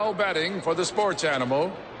Now betting for the sports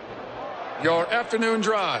animal, your afternoon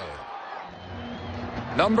drive.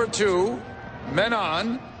 Number 2, men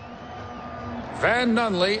on, Van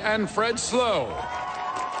Nunley and Fred Slow.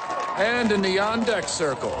 And in the on-deck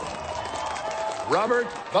circle, Robert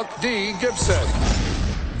Buck D. Gibson.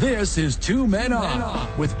 This is Two Men On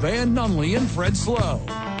with Van Nunley and Fred Slow.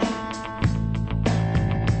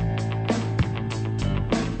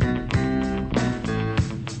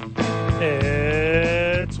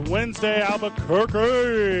 It's Wednesday,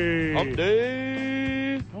 Albuquerque. Hump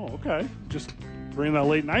day. Oh, okay. Just bringing that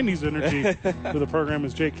late 90s energy to the program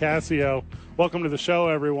is Jake Cassio. Welcome to the show,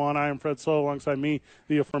 everyone. I am Fred Slow. Alongside me,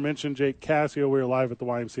 the aforementioned Jake Cassio. We are live at the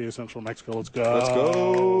YMCA Central Mexico. Let's go. Let's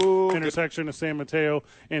go. Intersection of San Mateo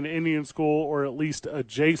and Indian School, or at least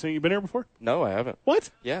adjacent. You been here before? No, I haven't. What?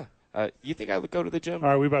 Yeah. You think I would go to the gym?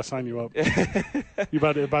 All right, we about to sign you up. You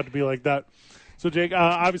about to be like that. So, Jake,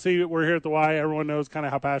 obviously we're here at the Y. Everyone knows kind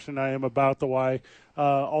of how passionate I am about the Y.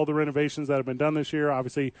 All the renovations that have been done this year,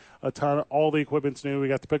 obviously a ton. All the equipment's new. We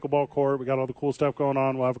got the pickleball court. We got all the cool stuff going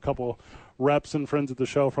on. We'll have a couple reps and friends of the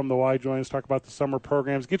show from the Y join us, talk about the summer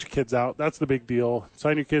programs. Get your kids out. That's the big deal.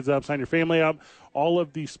 Sign your kids up. Sign your family up. All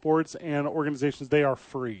of the sports and organizations, they are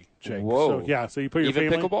free, Jake. Whoa. So you put your Even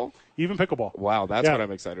family. pickleball? Even pickleball. Wow, that's what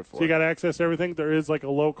I'm excited for. So you got access to everything. There is like a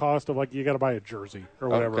low cost of you got to buy a jersey or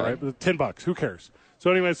whatever, Okay. right? But $10. Who cares?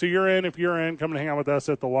 So anyway, so you're in. If you're in, come and hang out with us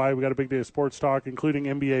at the Y. We got a big day of sports talk, including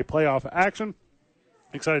NBA playoff action.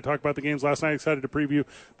 Excited to talk about the games last night. Excited to preview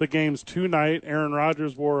the games tonight. Aaron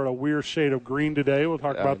Rodgers wore a weird shade of green today. We'll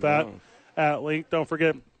talk about that at length. Don't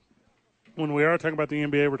forget, when we are talking about the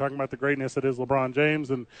NBA, we're talking about the greatness that is LeBron James.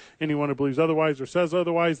 And anyone who believes otherwise or says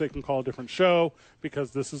otherwise, they can call a different show,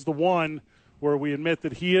 because this is the one where we admit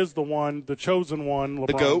that he is the one, the chosen one,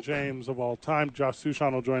 LeBron James of all time. Josh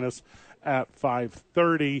Sushan will join us at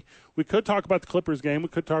 5:30. We could talk about the Clippers game. We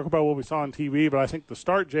could talk about what we saw on TV, but I think the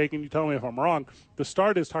start, Jake, and you tell me if I'm wrong, the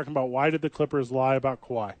start is talking about why did the Clippers lie about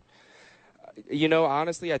Kawhi?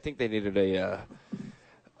 Honestly, I think they needed a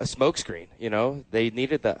smokescreen. They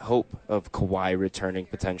needed that hope of Kawhi returning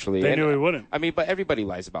potentially. They knew he wouldn't. But everybody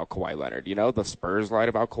lies about Kawhi Leonard. The Spurs lied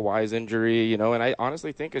about Kawhi's injury, and I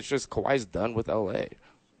honestly think it's just Kawhi's done with L.A.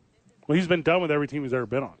 Well, he's been done with every team he's ever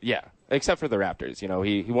been on. Yeah, except for the Raptors.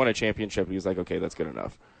 He won a championship. He was like, okay, that's good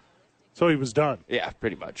enough. So he was done. Yeah,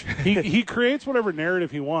 pretty much. he creates whatever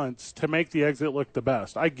narrative he wants to make the exit look the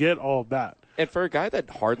best. I get all of that. And for a guy that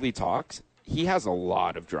hardly talks, he has a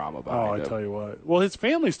lot of drama behind him. I tell you what. Well, his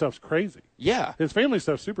family stuff's crazy. Yeah. His family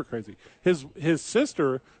stuff's super crazy. His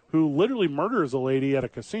sister, who literally murders a lady at a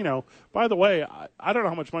casino. By the way, I don't know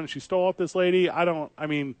how much money she stole off this lady.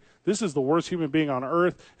 This is the worst human being on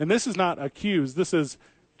earth. And this is not accused. This is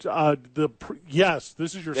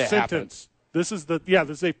this is your it sentence. Happens. This is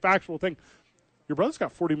a factual thing. Your brother's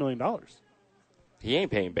got $40 million. He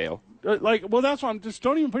ain't paying bail. That's why I'm just,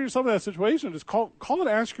 don't even put yourself in that situation. Just call and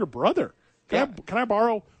ask your brother. Can I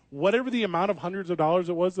borrow whatever the amount of hundreds of dollars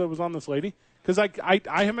it was that was on this lady? Because I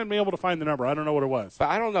haven't been able to find the number. I don't know what it was. But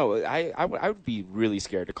I don't know. I would be really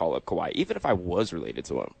scared to call up Kawhi, even if I was related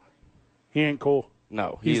to him. He ain't cool.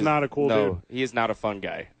 No. He's not a cool dude. No, he is not a fun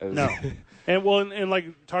guy. No. And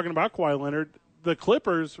like talking about Kawhi Leonard, the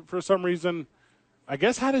Clippers, for some reason, I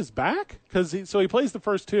guess had his back. So he plays the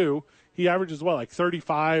first two. He averages, like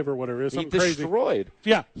 35 or whatever. Something he destroyed. Crazy.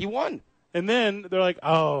 Yeah. He won. And then they're like,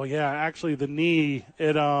 oh, yeah, actually the knee,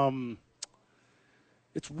 it's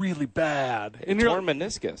really bad. And torn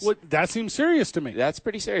meniscus. That seems serious to me. That's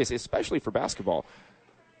pretty serious, especially for basketball.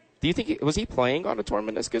 Do you think was he playing on a torn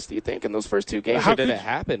meniscus, do you think, in those first two games? Or did it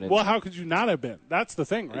happen? Well, how could you not have been? That's the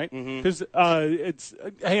thing, right? Because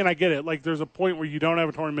and I get it. Like, there's a point where you don't have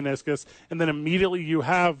a torn meniscus, and then immediately you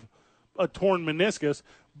have a torn meniscus,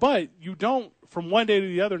 but you don't, from one day to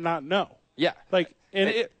the other, not know. Yeah.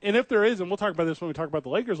 And if there is, and we'll talk about this when we talk about the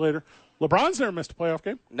Lakers later, LeBron's never missed a playoff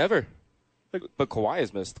game. Never. But Kawhi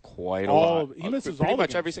has missed quite a lot. He misses pretty all the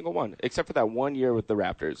much games. every single one, except for that 1 year with the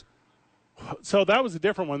Raptors. So that was a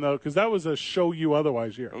different one, though, because that was a show you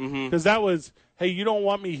otherwise year. Because that was, hey, you don't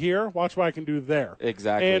want me here? Watch what I can do there.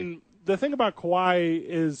 Exactly. And the thing about Kawhi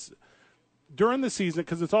is during the season,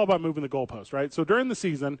 because it's all about moving the goalpost, right? So during the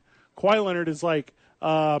season, Kawhi Leonard is like,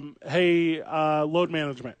 hey, load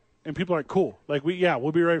management. And people are like, cool. Like,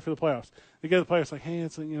 we'll be ready for the playoffs. They get to the playoffs, like, hey,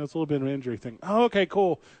 it's a little bit of an injury thing. Oh, okay,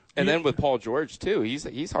 cool. And then with Paul George, too,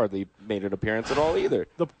 he's hardly made an appearance at all either.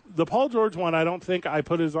 The Paul George one, I don't think I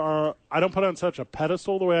don't put on such a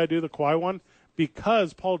pedestal the way I do the Kawhi one,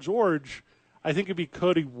 because Paul George, I think if he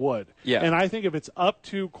could, he would. Yeah. And I think if it's up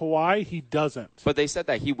to Kawhi, he doesn't. But they said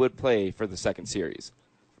that he would play for the second series.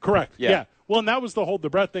 Correct. Yeah. Well, and that was the hold the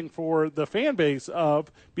breath thing for the fan base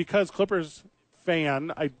of because Clippers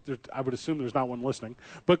fan, I would assume there's not one listening,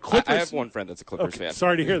 but Clippers. I have one friend that's a Clippers fan.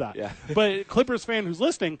 Sorry to hear that. Yeah. But Clippers fan who's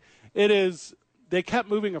listening, they kept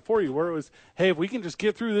moving it for you where it was, hey, if we can just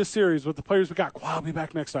get through this series with the players we got, I'll be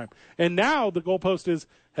back next time. And now the goalpost is,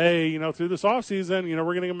 hey, through this offseason, we're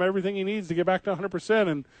going to give him everything he needs to get back to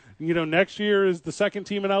 100%. And, next year is the second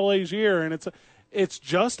team in LA's year. And it's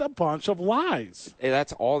just a bunch of lies. And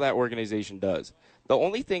that's all that organization does. The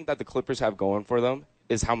only thing that the Clippers have going for them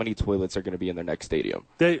is how many toilets are going to be in their next stadium.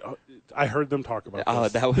 I heard them talk about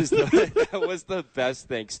this. That was the best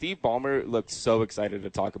thing. Steve Ballmer looked so excited to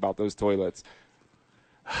talk about those toilets.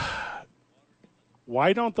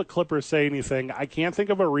 Why don't the Clippers say anything? I can't think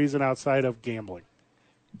of a reason outside of gambling.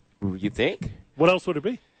 You think? What else would it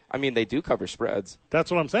be? I mean, they do cover spreads.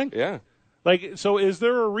 That's what I'm saying. Yeah. So is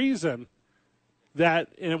there a reason that,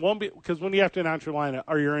 and it won't be, because when you have to announce your lineup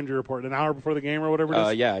or your injury report, an hour before the game or whatever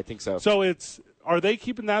it is? Yeah, I think so. So are they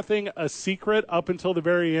keeping that thing a secret up until the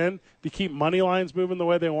very end to keep money lines moving the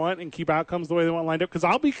way they want and keep outcomes the way they want lined up? Because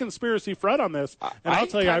I'll be conspiracy Fred on this, and I'll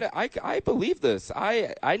tell you, I believe this.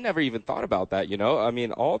 I never even thought about that. I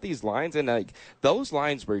mean, all these lines and those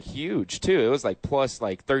lines were huge too. It was plus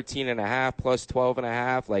 13.5, plus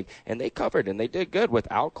 12.5, and they covered and they did good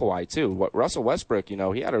without Kawhi too. Russell Westbrook, he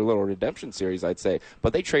had a little redemption series, I'd say,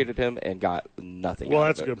 but they traded him and got nothing. Well,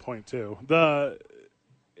 that's a good point too.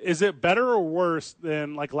 Is it better or worse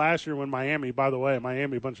than last year when Miami, by the way,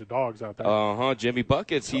 a bunch of dogs out there. Jimmy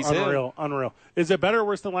Buckets, he's unreal. Is it better or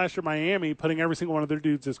worse than last year Miami putting every single one of their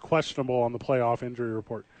dudes as questionable on the playoff injury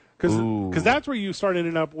report? Because that's where you start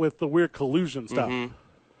ending up with the weird collusion stuff.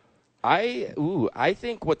 Mm-hmm. I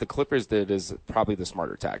think what the Clippers did is probably the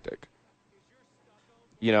smarter tactic.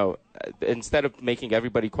 Instead of making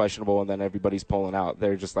everybody questionable and then everybody's pulling out,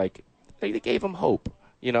 they're just they gave them hope.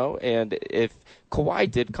 And if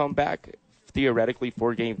Kawhi did come back theoretically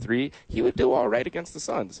for Game 3, he would do all right against the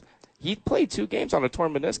Suns. He played 2 games on a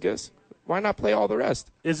torn meniscus. Why not play all the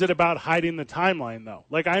rest? Is it about hiding the timeline, though?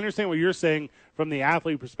 I understand what you're saying from the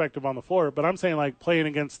athlete perspective on the floor, but I'm saying, playing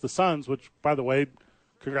against the Suns, which, by the way,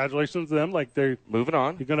 congratulations to them. They're moving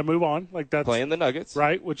on. You're going to move on. That's playing the Nuggets.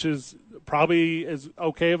 Right, which is probably as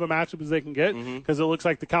okay of a matchup as they can get because it looks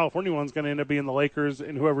like the California one's going to end up being the Lakers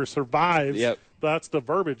and whoever survives. Yep. That's the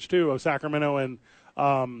verbiage, too, of Sacramento and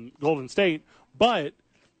Golden State. But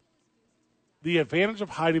the advantage of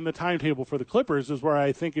hiding the timetable for the Clippers is where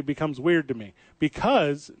I think it becomes weird to me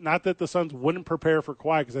because not that the Suns wouldn't prepare for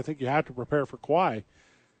Kawhi because I think you have to prepare for Kawhi.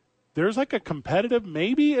 There's a competitive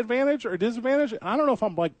maybe advantage or disadvantage. I don't know if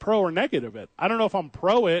I'm pro or negative it. I don't know if I'm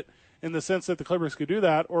pro it in the sense that the Clippers could do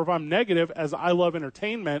that or if I'm negative as I love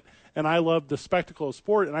entertainment and I love the spectacle of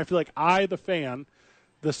sport and I feel like I, the fan,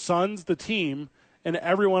 the Suns, the team, and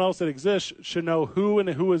everyone else that exists should know who and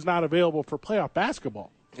who is not available for playoff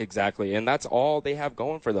basketball. Exactly, and that's all they have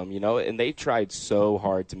going for them, and they tried so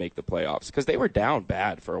hard to make the playoffs because they were down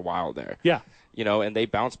bad for a while there. Yeah. And they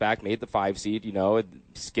bounced back, made the 5 seed,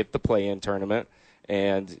 skipped the play-in tournament.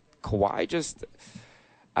 And Kawhi just,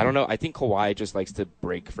 I don't know, I think Kawhi just likes to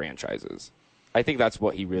break franchises. I think that's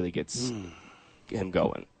what he really gets him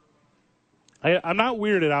going. I'm not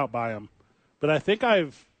weirded out by him, but I think I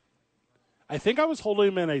was holding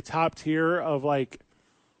him in a top tier of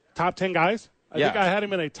top 10 guys. I think I had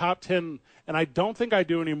him in a top 10, and I don't think I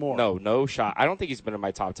do anymore. No shot. I don't think he's been in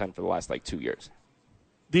my top 10 for the last 2 years.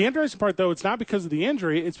 The interesting part, though, it's not because of the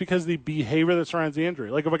injury; it's because of the behavior that surrounds the injury.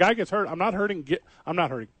 If a guy gets hurt, I'm not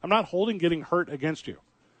holding getting hurt against you.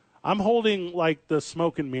 I'm holding the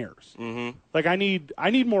smoke and mirrors. Mm-hmm. I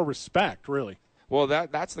need more respect, really. Well,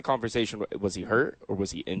 that's the conversation. Was he hurt or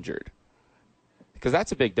was he injured? Because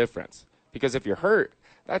that's a big difference. Because if you're hurt,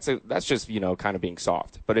 that's just kind of being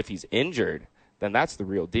soft. But if he's injured, then that's the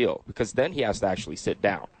real deal. Because then he has to actually sit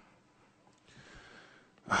down.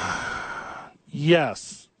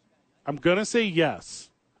 Yes. I'm going to say yes.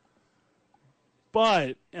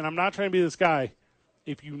 But, and I'm not trying to be this guy,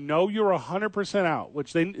 if you know you're 100% out,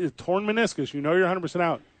 which torn meniscus, you're 100%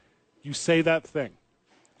 out, you say that thing.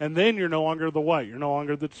 And then you're no longer the what. You're no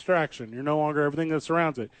longer the distraction. You're no longer everything that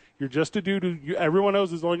surrounds it. You're just a dude who everyone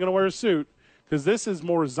knows is only going to wear a suit because this is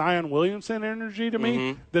more Zion Williamson energy to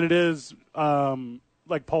me than it is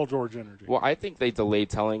Paul George energy. Well, I think they delayed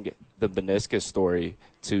telling the meniscus story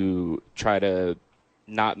to try to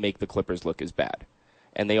not make the Clippers look as bad.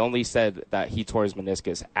 And they only said that he tore his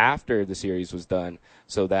meniscus after the series was done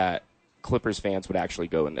so that Clippers fans would actually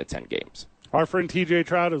go and attend games. Our friend TJ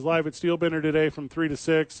Trout is live at Steelbender today from 3 to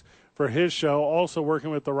 6 for his show, also working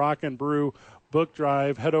with the Rock and Brew book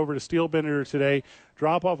drive. Head over to Steel Bender today.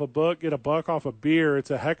 Drop off a book, get $1 off a beer. It's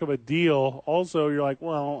a heck of a deal. Also, you're like,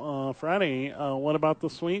 well, Freddie, what about the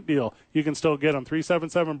sweet deal? You can still get them.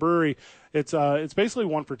 377 Brewery. It's basically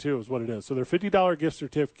 1 for 2 is what it is. So they're $50 gift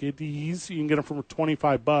certificates. You can get them for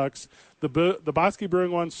 $25. The Bosky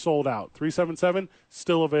Brewing one's sold out. 377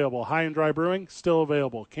 still available. High and Dry Brewing still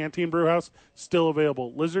available. Canteen Brewhouse still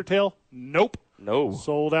available. Lizard Tail, nope, No.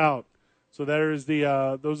 sold out. So there's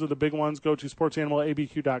those are the big ones. Go to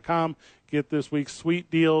sportsanimalabq.com. Get this week's sweet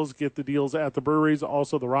deals. Get the deals at the breweries.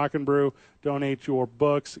 Also the Rock and Brew. Donate your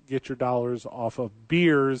books. Get your dollars off of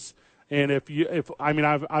beers. And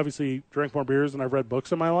I've obviously drank more beers than I've read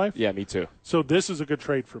books in my life. Yeah, me too. So this is a good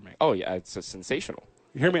trade for me. Oh, yeah, it's sensational.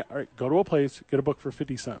 You hear me? All right, go to a place, get a book for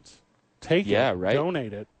 50 cents. Take it, right.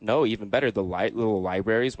 Donate it. No, even better, the little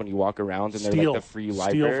libraries when you walk around and they're like the free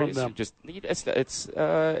Steal libraries. from them.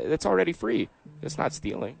 It's already free. It's not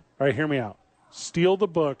stealing. All right, hear me out. Steal the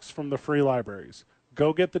books from the free libraries.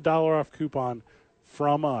 Go get the $1 off coupon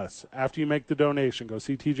from us. After you make the donation, go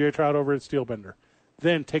see TJ Trout over at Steelbender.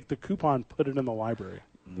 Then take the coupon, put it in the library.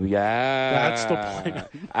 Yeah. That's the plan.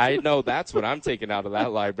 I know that's what I'm taking out of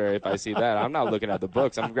that library if I see that. I'm not looking at the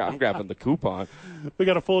books. I'm grabbing the coupon. We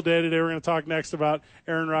got a full day today. We're going to talk next about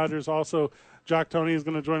Aaron Rodgers. Also, Jock Tony is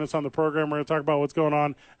going to join us on the program. We're going to talk about what's going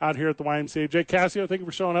on out here at the YMCA. Jake Cassio, thank you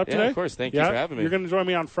for showing up today. Yeah, of course. Thank you for having me. You're going to join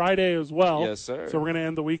me on Friday as well. Yes, sir. So we're going to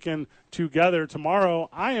end the weekend together. Tomorrow,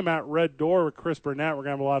 I am at Red Door with Chris Burnett. We're going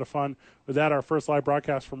to have a lot of fun with that. Our first live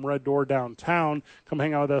broadcast from Red Door downtown. Come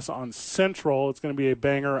hang out with us on Central. It's going to be a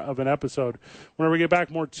banger of an episode. Whenever we get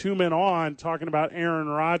back, more 2 men on talking about Aaron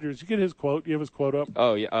Rodgers. You get his quote. You have his quote up.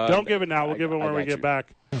 Oh, yeah. Don't give it now. We'll give it when we get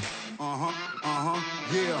back.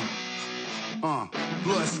 Yeah.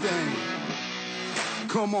 Blood stain.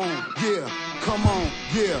 Come on, yeah. Come on,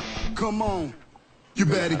 yeah. Come on. You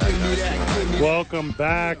better give me that. Welcome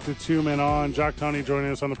back to 2 Men On. Jock Tony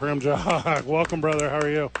joining us on the program. Jock, welcome, brother. How are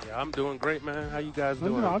you? Yeah, I'm doing great, man. How you guys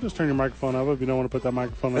doing? I'll just turn your microphone up if you don't want to put that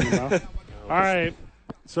microphone in your mouth. All right.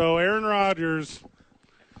 So Aaron Rodgers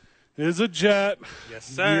is a Jet. Yes,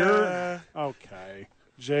 sir. Okay.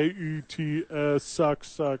 Jets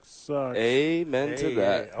sucks. Amen to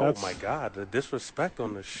that. Oh, my God. The disrespect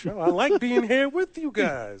on the show. I like being here with you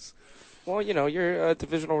guys. Well, you're a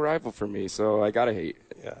divisional rival for me, so I got to hate.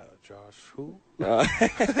 Yeah, Josh, who?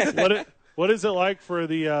 What is it like for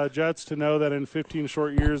the Jets to know that in 15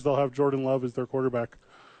 short years they'll have Jordan Love as their quarterback?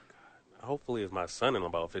 Hopefully it's my son in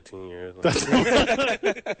about 15 years.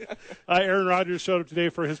 Aaron Rodgers showed up today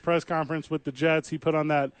for his press conference with the Jets. He put on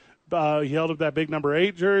that he held up that big number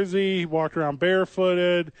 8 jersey. He walked around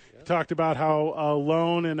barefooted. Yeah. He talked about how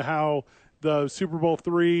alone and how the Super Bowl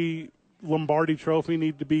III Lombardi trophy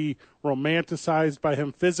need to be romanticized by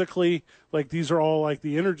him physically. Like, these are all like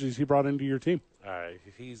the energies he brought into your team. All right.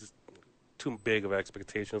 He's too big of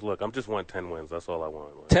expectations. Look, I'm just want 10 wins. That's all I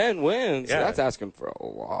want. Like, 10 wins? Yeah. That's asking for a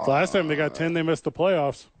lot. The last time they got 10, they missed the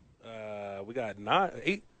playoffs. We got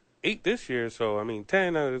 8 this year, so,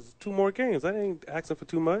 10 is 2 more games. I ain't asking for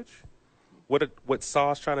too much. What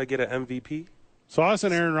Sauce trying to get an MVP? Sauce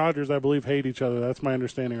and Aaron Rodgers, I believe, hate each other. That's my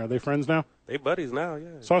understanding. Are they friends now? They buddies now, yeah.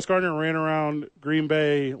 Sauce Gardner ran around Green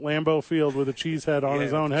Bay, Lambeau Field with a cheese head on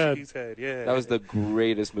his own head. Cheese head, yeah. That was the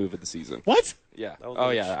greatest move of the season. What? Yeah. Oh,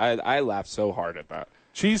 yeah. I laughed so hard at that.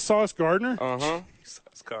 Cheese Sauce Gardner? Uh-huh.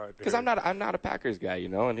 Sauce Gardner. Because I'm not a Packers guy,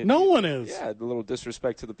 And no one is. Yeah, the little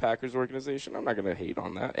disrespect to the Packers organization. I'm not going to hate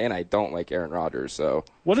on that. And I don't like Aaron Rodgers, so.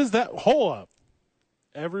 What is that? Hold up.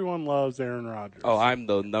 Everyone loves Aaron Rodgers. Oh, I'm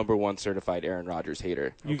the number 1 certified Aaron Rodgers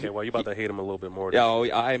hater. Okay, well, you're about to hate him a little bit more. Yeah,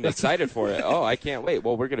 I'm excited for it. Oh, I can't wait.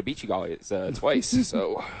 Well, we're going to beat you guys twice,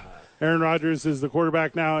 so. Aaron Rodgers is the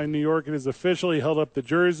quarterback now in New York. It is officially held up the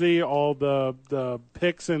jersey. All the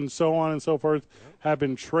picks and so on and so forth have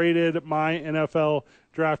been traded. My NFL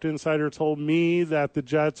draft insider told me that the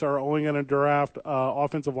Jets are only going to draft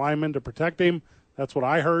offensive linemen to protect him. That's what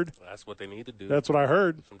I heard. That's what they need to do. That's what I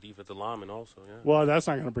heard. Some defensive linemen also, yeah. Well, that's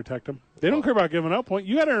not going to protect him. They don't care about giving up points.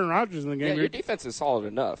 You got Aaron Rodgers in the game. Yeah, your defense is solid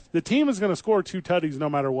enough. The team is going to score 2 tutties no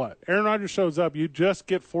matter what. Aaron Rodgers shows up, you just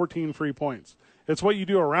get 14 free points. It's what you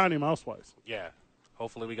do around him elsewise. Yeah.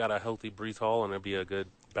 Hopefully we got a healthy Breece Hall, and it'll be a good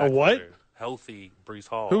A what? player. Healthy Breece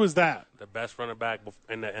Hall. Who is that? The best running back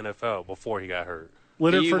in the NFL before he got hurt.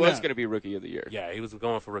 Leonard He Fournette. was going to be Rookie of the Year. Yeah, he was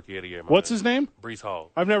going for Rookie of the Year. What's his name? Breece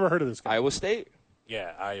Hall. I've never heard of this guy. Iowa State?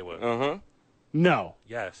 Yeah, Iowa. Uh-huh. No.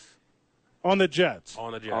 Yes. On the Jets.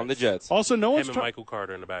 On the Jets. On the Jets. Also, no one's Him and Michael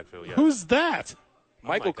Carter in the backfield, yeah. Who's that?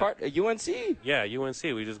 Michael Carter, UNC? Yeah, UNC.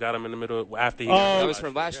 We just got him in the middle after he Oh, got That was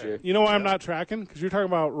from last year. You know why I'm not tracking? Because you're talking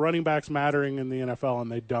about running backs mattering in the NFL, and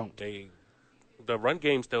they don't. They The run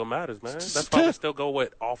game still matters, man. That's why we still go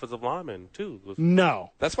with offensive linemen, too.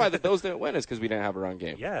 No. That's why the Bills didn't win is because we didn't have a run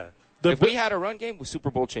game. Yeah. If we had a run game, we're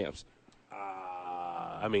Super Bowl champs.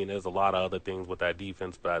 I mean, there's a lot of other things with that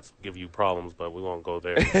defense that give you problems, but we won't go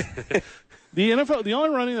there. The NFL, the only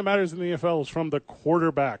running that matters in the NFL is from the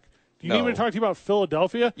quarterback. Do you need me to talk to you about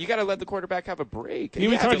Philadelphia? You got to let the quarterback have a break. You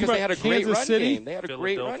because about they had a great Kansas run City? game. They had a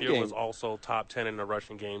great run Philadelphia game. was also top 10 in the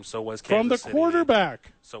rushing game. So was From Kansas the City.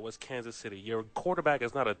 quarterback. So was Kansas City. Your quarterback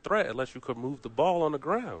is not a threat unless you could move the ball on the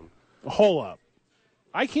ground. Hold up.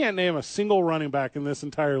 I can't name a single running back in this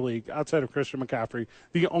entire league outside of Christian McCaffrey,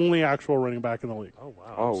 the only actual running back in the league. Oh,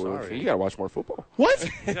 wow. Oh, I'm sorry. you got to watch more football. What?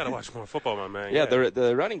 You got to watch more football, my man. Yeah,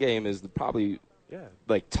 the running game is probably Yeah.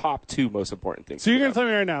 like top 2 most important things. So you're going to tell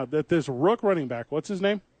me right now that this Rook running back, what's his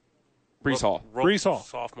name? Brees Hall. Brees Hall.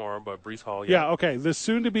 Sophomore, but Brees Hall, Yeah, okay. The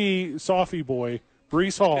soon-to-be Softy boy,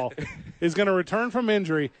 Brees Hall, is going to return from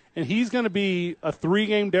injury, and he's going to be a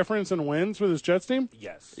 3-game difference in wins with his Jets team?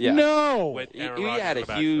 Yes. Yeah. No. With He Aaron Rodgers had in a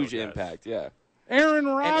the huge backfield, yes. impact, yeah. Aaron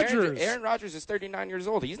And Rodgers. Aaron Rodgers is 39 years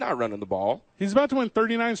old. He's not running the ball. He's about to win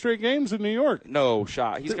 39 straight games in New York. No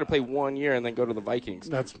shot. He's going to play 1 year and then go to the Vikings.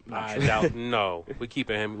 That's not I true. doubt. No, we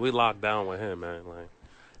keeping him. We locked down with him, man. Like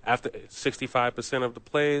after 65% of the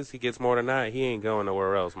plays, he gets more than that. He ain't going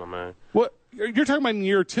nowhere else, my man. What? You're talking about in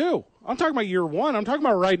year 2. I'm talking about year 1. I'm talking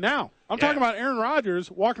about right now. I'm Yeah. talking about Aaron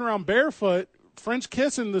Rodgers walking around barefoot, French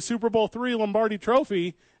kissing the Super Bowl III Lombardi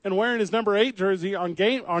Trophy, and wearing his number 8 jersey on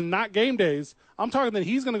not game days. I'm talking that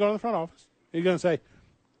he's going to go to the front office. He's going to say,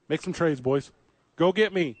 "Make some trades, boys. Go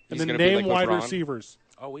get me," and He's then gonna be name like wide LeBron. receivers.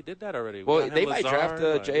 Oh, we did that already. Well, We got they him might Lazard, draft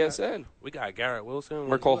like, JSN. We got Garrett Wilson.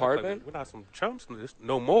 Mercole Like, Hardman. we got some chumps.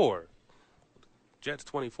 No more. Jets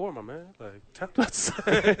 24, my man. Like,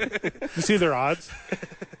 You see their odds?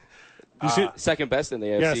 You see? Second best in the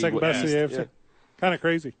AFC. Yeah, second best in the AFC. Yeah. Kind of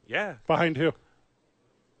crazy. yeah, Behind who?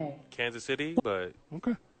 Kansas City, but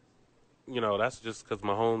Okay. that's just because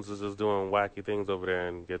Mahomes is just doing wacky things over there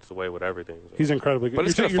and gets away with everything. So. He's incredibly good. But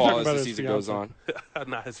it's You're going to fall talking as about the his season goes fiance. on.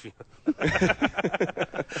 Not his view.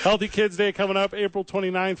 Healthy Kids Day coming up April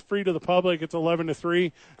 29th, free to the public. It's 11 to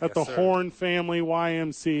 3 at the sir. Horn Family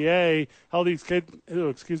YMCA. Healthy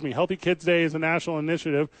Kids Day is a national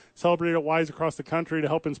initiative celebrated at Y's across the country to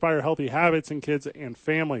help inspire healthy habits in kids and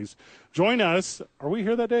families. Join us. Are we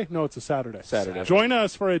here that day? No, it's a Saturday. Saturday. Join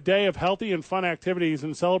us for a day of healthy and fun activities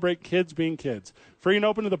and celebrate kids being kids. Free and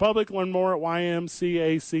open to the public. Learn more at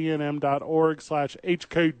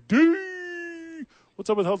ymcacnm.org/HKD. What's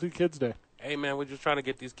up with Healthy Kids Day? Hey, man, we're just trying to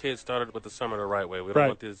get these kids started with the summer the right way. We don't Right.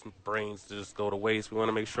 want these brains to just go to waste. We want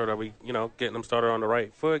to make sure that we, getting them started on the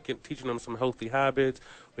right foot, teaching them some healthy habits.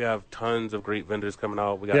 We have tons of great vendors coming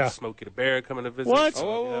out. We got Yeah. Smokey the Bear coming to visit. What?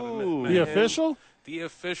 So we haven't met The him. official? The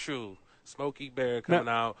official Smokey Bear coming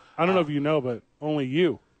out. I don't know if you know, but only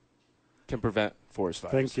you. Can prevent forest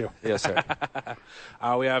fires. Thank you. Yes, sir.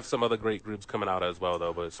 We have some other great groups coming out as well,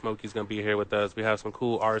 though. But Smokey's going to be here with us. We have some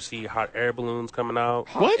cool RC hot air balloons coming out.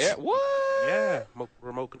 What? What? Yeah,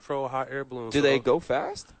 remote control hot air balloons. Do they go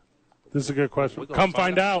fast? This is a good question. We're gonna Come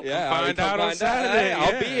find find out. Find out on Saturday, Hey,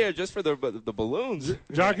 I'll yeah. be here just for the balloons.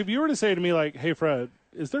 Jock, if you were to say to me, like, hey, Fred,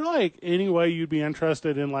 is there, like, any way you'd be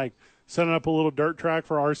interested in, like, setting up a little dirt track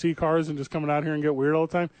for RC cars and just coming out here and get weird all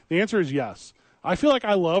the time? The answer is yes. I feel like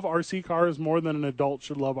I love RC cars more than an adult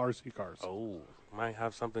should love RC cars. Oh, might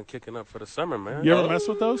have something kicking up for the summer, man. You ever mess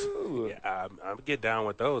with those? Yeah, I get down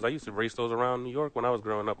with those. I used to race those around New York when I was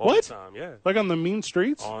growing up all What? the time. Yeah. Like on the mean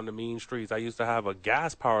streets? On the mean streets. I used to have a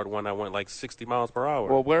gas-powered one that went like 60 miles per hour.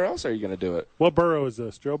 Well, where else are you going to do it? What borough is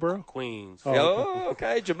this? Joe Borough? Queens. Oh,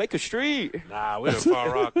 okay. Jamaica Street. Nah, we're in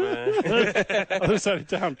Far Rock, man. Other side of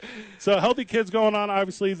town. So Healthy Kids going on.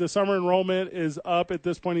 Obviously, the summer enrollment is up at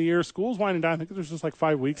this point of year. School's winding down. I think there's just like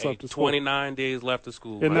 5 weeks Hey, left of school. 29 days left of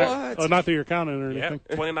school. Isn't man. that- oh, not that you're counting or Yeah,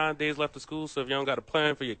 anything. 29 days left of school, so if you don't got a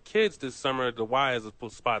plan for your kids this summer, the Y is a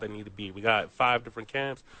spot they need to be. We got 5 different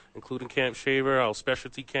camps, including Camp Shaver, our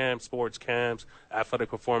specialty camp, sports camps, athletic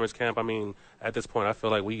performance camp. I mean, at this point, I feel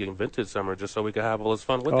like we invented summer just so we could have all this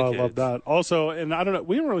fun with the Oh, I kids. love that. Also, and I don't know,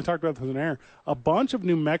 we haven't really talked about this in air, a bunch of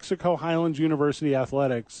New Mexico Highlands University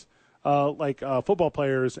athletics, football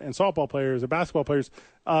players and softball players and basketball players,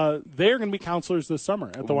 they're going to be counselors this summer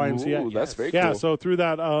at the YMCA. Ooh, that's very Yeah, cool. so through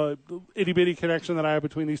that itty-bitty connection that I have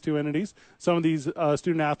between these two entities, some of these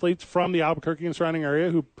student athletes from the Albuquerque and surrounding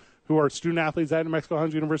area who are student athletes at New Mexico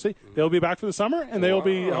Highlands University, they'll be back for the summer, and they'll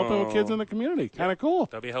be helping with kids in the community. Kind of cool.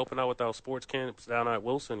 They'll be helping out with our sports camps down at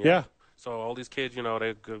Wilson. Yeah. So all these kids,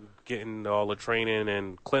 they're getting all the training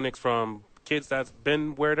and clinics from kids that's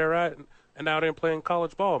been where they're at and now they're playing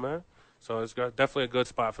college ball, man. So it's definitely a good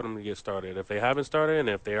spot for them to get started. If they haven't started and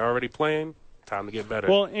if they're already playing, time to get better.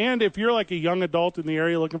 Well, and if you're like a young adult in the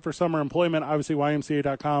area looking for summer employment, obviously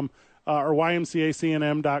YMCA.com or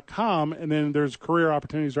YMCACNM.com, and then there's career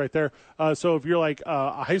opportunities right there. So if you're like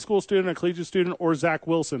a high school student, a collegiate student, or Zach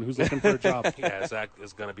Wilson who's looking for a job. Yeah, Zach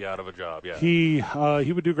is going to be out of a job, yeah. He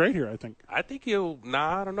would do great here, I think. I think he'll –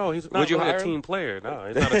 I don't know. He's not Would you really hire a him? team player. No,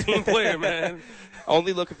 he's not a team player, man.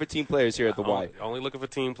 Only looking for team players here at the Y. Only looking for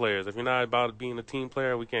team players. If you're not about being a team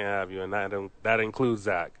player, we can't have you, and that includes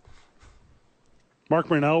Zach. Mark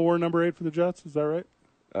Brunell wore number 8 for the Jets. Is that right?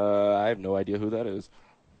 I have no idea who that is.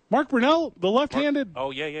 Mark Brunell, the left-handed.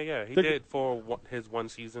 Oh, yeah. He did for his one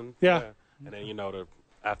season. Yeah. And then,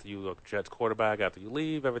 after you look Jets quarterback, after you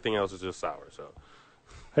leave, everything else is just sour. So,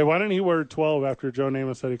 Hey, why didn't he wear 12 after Joe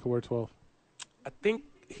Namath said he could wear 12? I think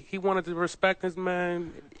he wanted to respect his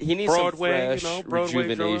man. He needs Broadway, some fresh Broadway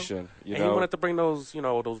rejuvenation. and he wanted to bring those,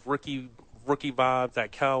 those rookie vibes,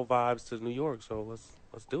 that Cal vibes to New York. So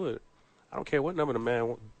let's do it. I don't care what number the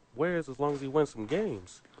man wears as long as he wins some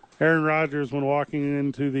games. Aaron Rodgers, when walking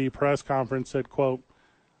into the press conference, said, quote,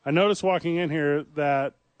 I noticed walking in here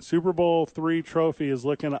that Super Bowl III trophy is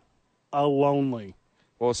looking lonely.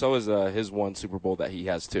 Well, so is his one Super Bowl that he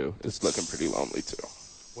has, too. It's looking pretty lonely, too.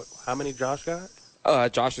 How many Josh got?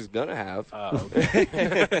 Josh is going to have.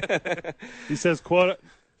 Okay. He says, quote,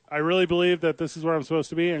 I really believe that this is where I'm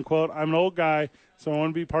supposed to be. And, quote, I'm an old guy, so I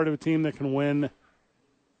want to be part of a team that can win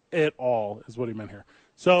it all, is what he meant here.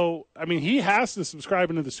 So, I mean, he has to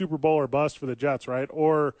subscribe into the Super Bowl or bust for the Jets, right?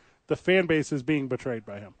 Or the fan base is being betrayed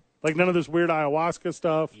by him. Like none of this weird ayahuasca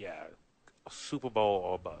stuff. Yeah. Super Bowl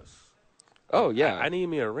or bust. Oh, yeah. I need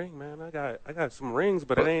me a ring, man. I got some rings,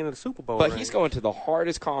 but it ain't a Super Bowl But ring. he's going to the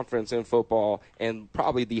hardest conference in football and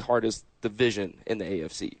probably the hardest division in the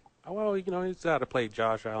AFC. Well, he's got to play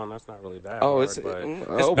Josh Allen. That's not really that Oh, hard. it's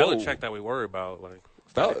Belichick that we worry about.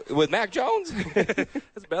 With Mac Jones?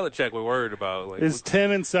 It's Belichick we're worried about. Is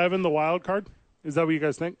 10-7 the wild card? Is that what you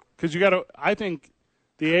guys think? Because I think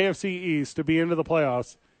the AFC East, to be into the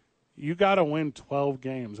playoffs, you got to win 12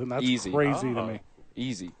 games, and that's Easy. crazy to me.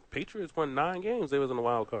 Easy. Patriots won 9 games. They was in the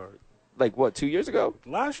wild card. Like, what, 2 years ago?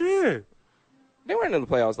 Last year. They weren't in the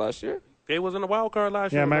playoffs last year. They was in the wild card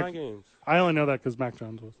last year. 9 games. I only know that because Mac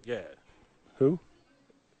Jones was. Yeah. Who?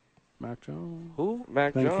 Mac Jones. Who?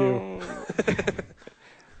 Mac Thank Jones.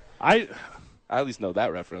 I at least know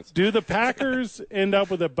that reference. Do the Packers end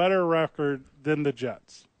up with a better record than the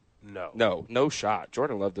Jets? No. No shot.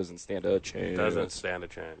 Jordan Love doesn't stand a chance. Doesn't stand a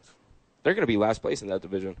chance. They're going to be last place in that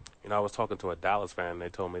division. I was talking to a Dallas fan, and they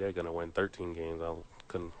told me they're going to win 13 games.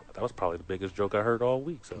 That was probably the biggest joke I heard all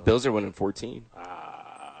week. So. Bills are winning 14.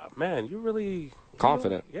 Man, you really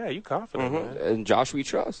confident. Yeah, you confident, man. And Josh we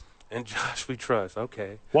trust. And Josh we trust.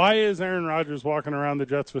 Okay. Why is Aaron Rodgers walking around the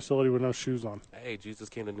Jets facility with no shoes on? Hey, Jesus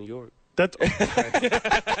came to New York. That's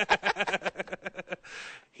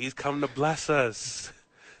He's come to bless us.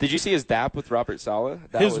 Did you see his dap with Robert Saleh?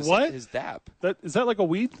 His what? His dap. Is that like a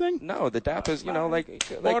weed thing? No, the dap is, like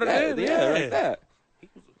that. Yeah, like that.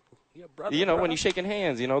 When you're shaking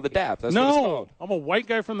hands, the dap. That's what it's called. I'm a white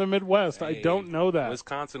guy from the Midwest. Hey, I don't know that.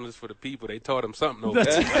 Wisconsin is for the people. They taught him something over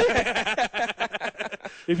there.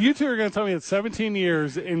 If you two are going to tell me that 17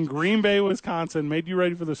 years in Green Bay, Wisconsin made you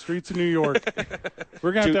ready for the streets of New York,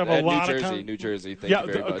 we're going to have a lot of New Jersey. Thank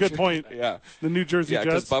you very much. Good point. Yeah. The New Jersey Jets.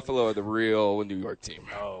 because Buffalo are the real New York team.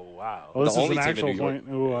 Oh, wow. Well, this The is only an team in actual New York.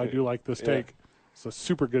 point. Ooh, I do like this take. It's a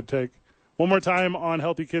super good take. One more time on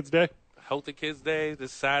Healthy Kids Day. Healthy Kids Day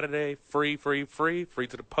this Saturday. Free to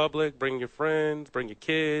the public. Bring your friends, bring your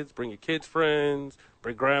kids friends,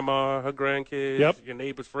 bring grandma, her grandkids, your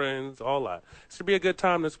neighbor's friends, all that. It should be a good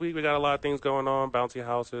time this week. We got a lot of things going on, bouncy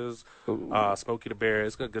houses, Smokey the Bear.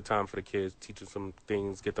 It's a good time for the kids, teaching some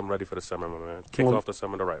things, get them ready for the summer, my man. Kick off the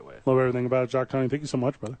summer the right way. Love everything about it, Jock Tony. Thank you so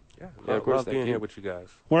much, brother. Yeah, of course. Love being here with you guys.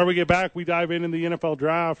 Whenever we get back, we dive into the NFL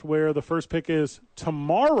draft where the first pick is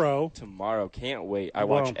tomorrow. Tomorrow. Can't wait. I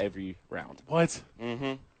watch every round. What?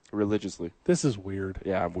 Mm-hmm. Religiously. This is weird.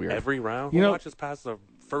 Yeah, I'm weird. Every round? Who watches past the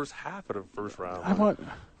first half of the first round?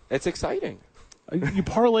 It's exciting. You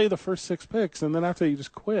parlay the first 6 picks, and then after that, you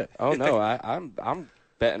just quit. Oh, no. I'm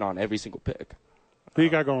betting on every single pick. Who you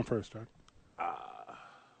got going first, Jock?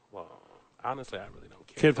 Well, honestly, I really don't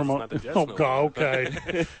care. Kid from It's not the Jets oh, no God, more.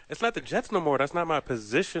 okay. It's not the Jets no more. That's not my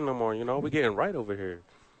position no more. We're getting right over here.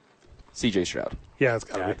 CJ Stroud. Yeah, it's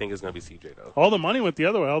got to Yeah, be. I think it's going to be CJ, though. All the money went the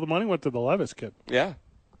other way. All the money went to the Levis kid. Yeah.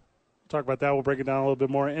 Talk about that. We'll break it down a little bit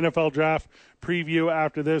more. NFL draft preview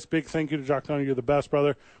after this. Big thank you to Jock Tony. You're the best,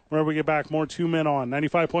 brother. Whenever we get back, more 2 Men On.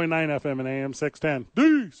 95.9 FM and AM 610.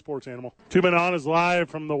 The Sports Animal. 2 Men On is live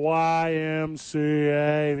from the YMCA,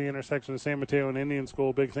 the intersection of San Mateo and Indian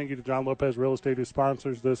School. Big thank you to John Lopez Real Estate, who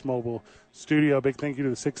sponsors this mobile studio. Big thank you to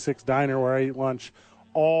the 6-6 Diner, where I eat lunch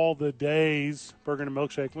all the days. Burger and a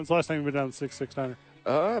milkshake. When's the last time you've been down to the 6-6 Diner?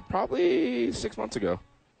 Probably 6 months ago.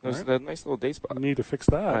 It was a nice little day spot. You need to fix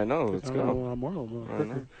that. I know. Let's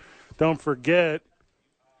go. Don't forget,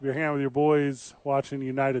 if you're hanging out with your boys watching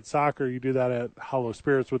United Soccer, you do that at Hollow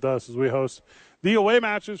Spirits with us as we host the away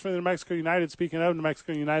matches for the New Mexico United. Speaking of New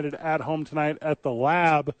Mexico United, at home tonight at the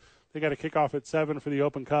Lab. They got a kickoff at 7 for the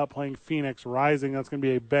Open Cup, playing Phoenix Rising. That's going to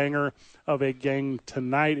be a banger of a game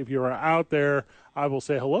tonight. If you are out there, I will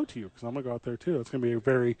say hello to you because I'm going to go out there too. It's going to be a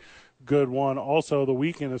very good one. Also, the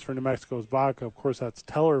weekend is for New Mexico's vodka. Of course, that's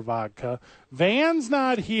Teller Vodka. Van's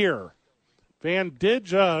not here. Van did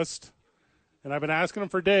just, and I've been asking him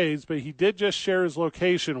for days, but he did just share his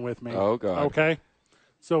location with me. Oh, God. Okay?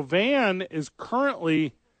 So Van is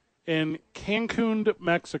currently in Cancun,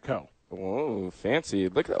 Mexico. Oh, fancy.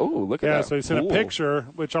 Look at that. Yeah, so he sent a picture,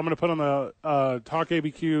 which I'm going to put on the Talk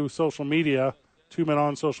ABQ social media, 2 Men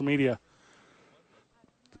On social media.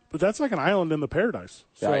 But that's like an island in the paradise.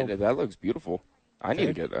 So, yeah, that looks beautiful. I need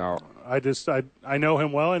to get out. I know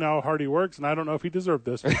him well. I know how hard he works, and I don't know if he deserved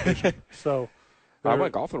this vacation. So I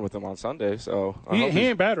went golfing with him on Sunday. So he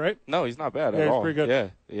ain't bad, right? No, he's not bad at all. He's pretty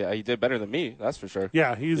good. Yeah, he did better than me. That's for sure.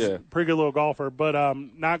 Yeah, he's a pretty good little golfer, but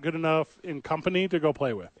not good enough in company to go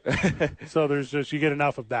play with. So you get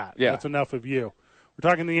enough of that. Yeah. That's enough of you. We're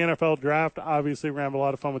talking the NFL draft. Obviously, we're going to have a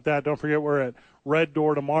lot of fun with that. Don't forget, we're at Red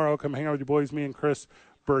Door tomorrow. Come hang out with your boys, me and Chris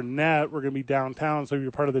Burnett. We're going to be downtown, so if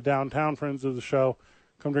you're part of the downtown friends of the show,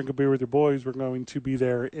 come drink a beer with your boys. We're going to be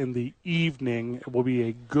there in the evening. It will be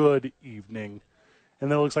a good evening. And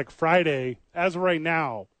then it looks like Friday, as of right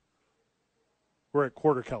now, we're at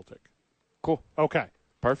Quarter Celtic. Cool. Okay.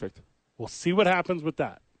 Perfect. We'll see what happens with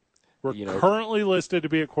that. We're currently listed to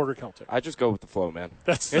be at Quarter Celtic. I just go with the flow, man.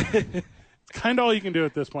 That's kind of all you can do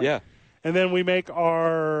at this point. Yeah. And then we make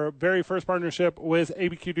our very first partnership with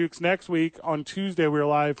ABQ Dukes next week. On Tuesday, we're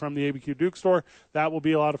live from the ABQ Duke store. That will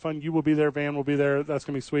be a lot of fun. You will be there. Van will be there. That's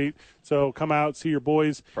going to be sweet. So come out, see your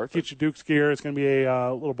boys. Perfect. Get your Dukes gear. It's going to be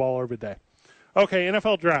a little baller of a day. Okay,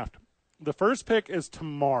 NFL draft. The first pick is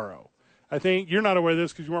tomorrow. I think you're not aware of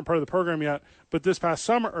this because you weren't part of the program yet, but this past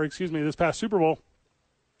Super Bowl,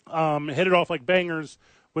 hit it off like bangers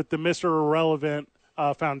with the Mr. Irrelevant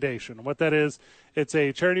Foundation. What that is, it's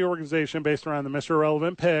a charity organization based around the Mr.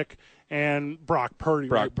 Irrelevant pick and Brock Purdy.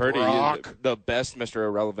 Brock Purdy is the best Mr.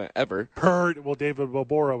 Irrelevant ever. Well, David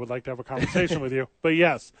Bobora would like to have a conversation with you. But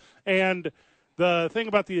yes, and the thing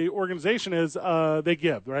about the organization is they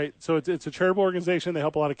give, right? So it's a charitable organization. They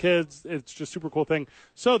help a lot of kids. It's just a super cool thing.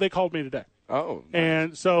 So they called me today. Oh, nice.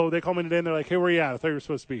 And so they called me today, and they're like, hey, where you at? I thought you were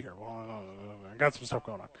supposed to be here. Well, I got some stuff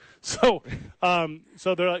going on. So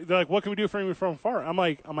so they're like, what can we do for you from afar? I'm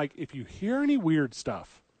like, if you hear any weird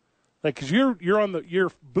stuff, like, because you're on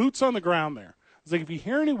your boots on the ground there. It's like, if you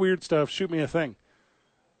hear any weird stuff, shoot me a thing.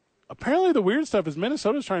 Apparently, the weird stuff is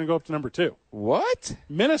Minnesota's trying to go up to number 2. What?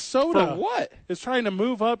 Minnesota For what? is trying to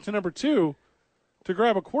move up to number 2 to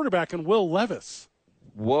grab a quarterback in Will Levis.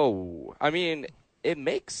 Whoa. I mean, it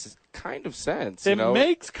makes kind of sense. It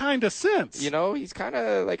makes kind of sense. You know, he's kind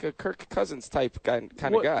of like a Kirk Cousins type kind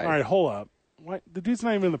of guy. All right, hold up. What? The dude's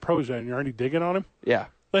not even in the pros yet, and you're already digging on him? Yeah.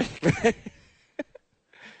 Like,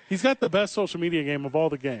 he's got the best social media game of all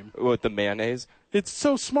the game. With the mayonnaise? It's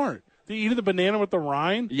so smart. The eating the banana with the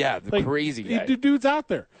rind. Yeah, the crazy guy. The dude's out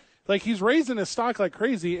there. Like, he's raising his stock like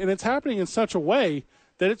crazy, and it's happening in such a way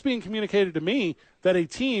that it's being communicated to me that a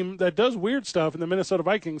team that does weird stuff in the Minnesota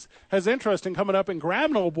Vikings has interest in coming up and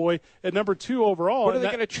grabbing old boy at number 2 overall. What are they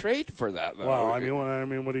going to trade for that, though? Well,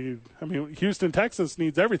 what do you – Houston Texans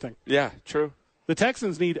needs everything. Yeah, true. The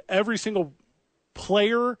Texans need every single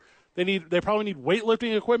player. They probably need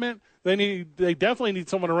weightlifting equipment. They definitely need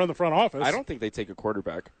someone to run the front office. I don't think they take a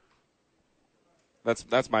quarterback.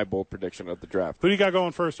 That's my bold prediction of the draft. Who do you got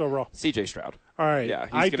going first overall? C.J. Stroud. All right. Yeah,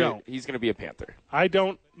 he's gonna be a Panther. I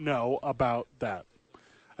don't know about that.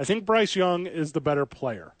 I think Bryce Young is the better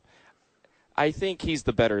player. I think he's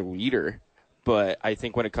the better leader, but I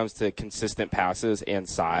think when it comes to consistent passes and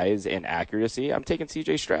size and accuracy, I'm taking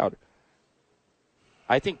C.J. Stroud.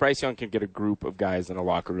 I think Bryce Young can get a group of guys in a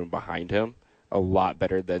locker room behind him a lot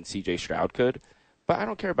better than C.J. Stroud could, but I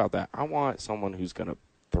don't care about that. I want someone who's going to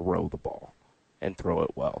throw the ball and throw it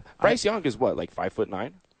well. Bryce Young is what, like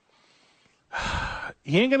 5'9"?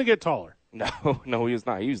 He ain't going to get taller. No, he was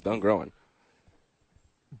not. He was done growing.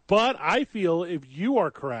 But I feel if you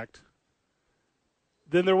are correct,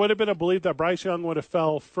 then there would have been a belief that Bryce Young would have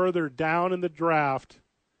fell further down in the draft,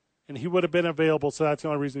 and he would have been available, so that's the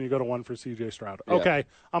only reason you go to 1 for C.J. Stroud. Yeah. Okay,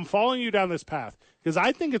 I'm following you down this path because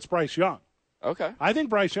I think it's Bryce Young. Okay. I think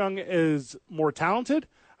Bryce Young is more talented.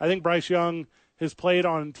 I think Bryce Young has played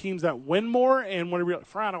on teams that win more, and when we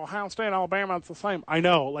Friday, Ohio State, Alabama, it's the same. I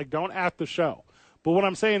know, like, don't act the show. But what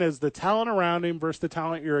I'm saying is the talent around him versus the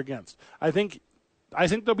talent you're against. I think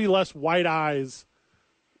there'll be less white eyes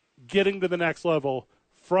getting to the next level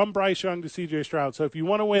from Bryce Young to C.J. Stroud. So if you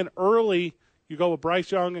want to win early, you go with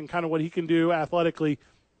Bryce Young and kind of what he can do athletically.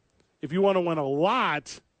 If you want to win a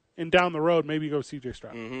lot and down the road, maybe you go C.J.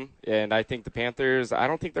 Stroud. Mm-hmm. And I think the Panthers, I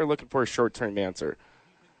don't think they're looking for a short-term answer.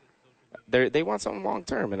 They want something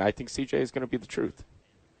long-term, and I think C.J. is going to be the truth.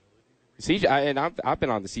 I've been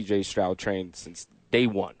on the C.J. Stroud train since day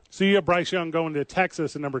one. So you have Bryce Young going to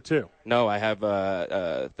Texas at number 2. No, I have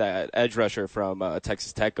that edge rusher from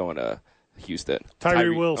Texas Tech going to Houston.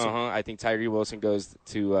 Tyree Wilson. I think Tyree Wilson goes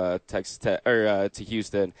to Texas Tech or to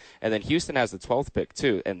Houston, and then Houston has the 12th pick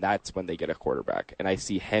too, and that's when they get a quarterback. And I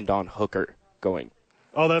see Hendon Hooker going.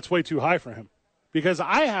 Oh, that's way too high for him, because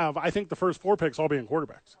I think the first 4 picks all being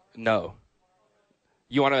quarterbacks. No.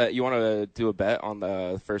 You want to do a bet on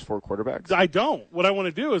the first 4 quarterbacks? I don't. What I want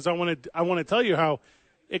to do is I want to tell you how,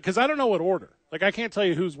 because I don't know what order. Like, I can't tell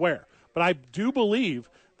you who's where, but I do believe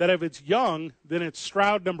that if it's Young, then it's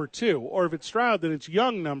Stroud number 2, or if it's Stroud, then it's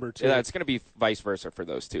Young number 2. Yeah, it's going to be vice versa for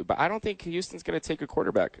those two. But I don't think Houston's going to take a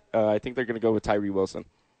quarterback. I think they're going to go with Tyree Wilson.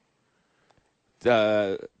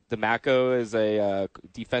 DeMacco is a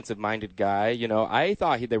defensive-minded guy. You know, I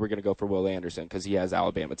thought they were going to go for Will Anderson because he has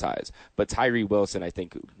Alabama ties. But Tyree Wilson, I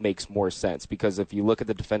think, makes more sense because if you look at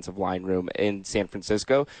the defensive line room in San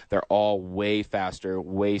Francisco, they're all way faster,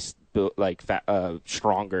 way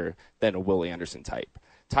stronger than a Will Anderson type.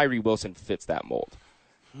 Tyree Wilson fits that mold.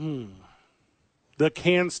 The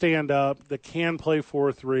can stand up, the can play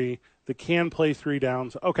 4-3, the can play 3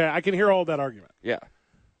 downs. Okay, I can hear all that argument. Yeah.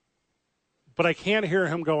 But I can't hear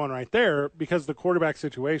him going right there because of the quarterback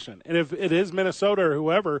situation. And if it is Minnesota or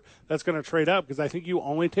whoever that's going to trade up, because I think you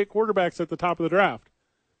only take quarterbacks at the top of the draft,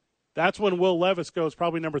 that's when Will Levis goes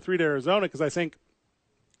probably number 3 to Arizona, because I think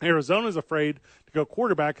Arizona's afraid to go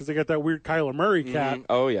quarterback because they got that weird Kyler Murray cat. Mm-hmm.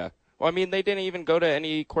 Oh, yeah. Well, I mean, they didn't even go to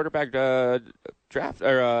any quarterback draft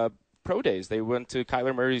or pro days. They went to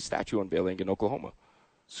Kyler Murray's statue unveiling in Oklahoma.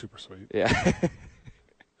 Super sweet. Yeah.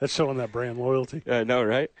 That's showing that brand loyalty. I know,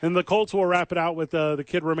 right? And the Colts will wrap it out with the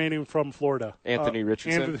kid remaining from Florida. Anthony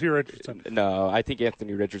Richardson. Anthony Richardson. No, I think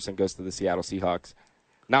Anthony Richardson goes to the Seattle Seahawks.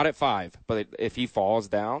 Not at 5, but if he falls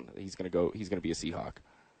down, he's going to be a Seahawk.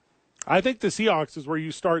 I think the Seahawks is where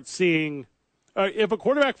you start seeing if a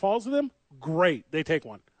quarterback falls to them, great, they take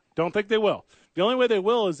one. Don't think they will. The only way they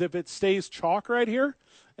will is if it stays chalk right here,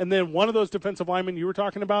 and then one of those defensive linemen you were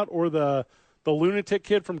talking about, or the lunatic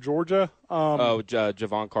kid from Georgia.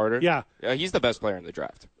 Javon Carter? Yeah. He's the best player in the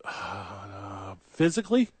draft.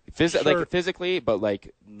 Physically? Sure. Sure. Like physically, but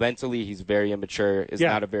like mentally, he's very immature, is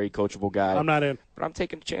not a very coachable guy. I'm not in. But I'm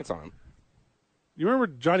taking a chance on him. You remember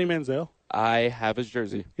Johnny Manziel? I have his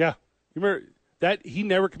jersey. Yeah. You remember that? He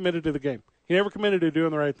never committed to the game. He never committed to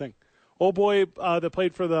doing the right thing. Old boy that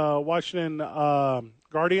played for the Washington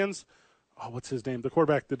Guardians. Oh, what's his name? The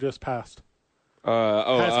quarterback that just passed.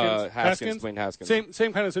 Haskins. Dwayne Haskins.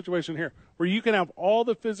 Same kind of situation here, where you can have all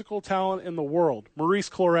the physical talent in the world.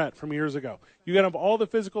 Maurice Clarett from years ago. You can have all the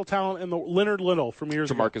physical talent in the Leonard Little from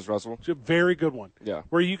years ago. Jamarcus Russell. Very good one. Yeah.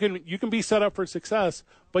 Where you can be set up for success,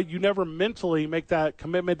 but you never mentally make that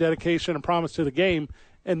commitment, dedication, and promise to the game,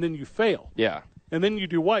 and then you fail. Yeah. And then you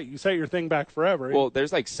do what? You set your thing back forever. Well,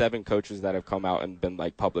 there's like 7 coaches that have come out and been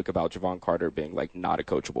like public about Javon Carter being like not a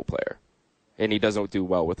coachable player, and he doesn't do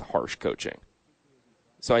well with harsh coaching.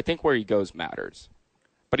 So I think where he goes matters,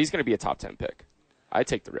 but he's going to be a top 10 pick. I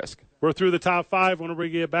take the risk. We're through the top 5. Whenever we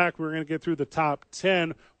get back, we're going to get through the top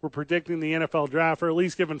 10. We're predicting the NFL draft, or at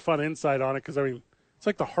least giving fun insight on it, because I mean, it's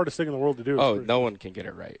like the hardest thing in the world to do. Oh, no one can get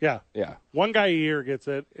it right. Yeah. Yeah. One guy a year gets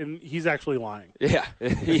it, and he's actually lying. Yeah.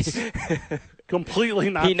 Completely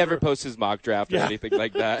not He never true. posts his mock draft or anything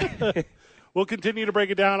like that. We'll continue to break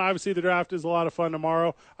it down. Obviously, the draft is a lot of fun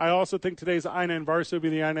tomorrow. I also think today's I-9 Varsity will be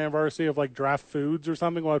the I-9 Varsity of, like, draft foods or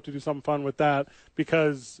something. We'll have to do something fun with that,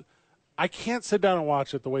 because I can't sit down and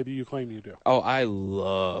watch it the way that you claim you do. Oh, I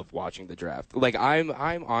love watching the draft. Like, I'm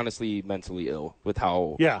honestly mentally ill with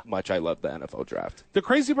how much I love the NFL draft. The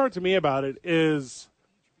crazy part to me about it is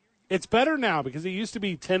it's better now, because it used to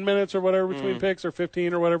be 10 minutes or whatever between picks, or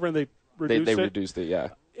 15 or whatever, and they reduced it. They reduced it, yeah.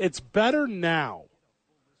 It's better now.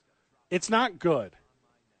 It's not good.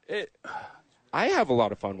 I have a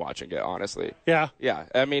lot of fun watching it, honestly. Yeah. Yeah.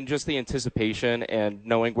 I mean, just the anticipation and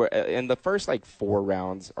knowing where. And the first, 4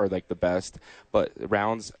 rounds are, the best. But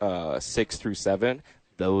rounds 6 through 7,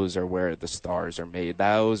 those are where the stars are made.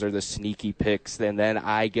 Those are the sneaky picks. And then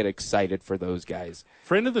I get excited for those guys.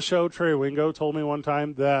 Friend of the show, Trey Wingo, told me one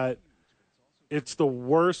time that it's the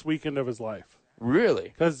worst weekend of his life. Really?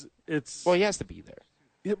 Because it's. Well, he has to be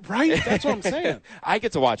there. Right? That's what I'm saying. I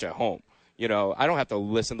get to watch at home. I don't have to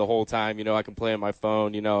listen the whole time. I can play on my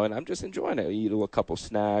phone, and I'm just enjoying it. Eat a couple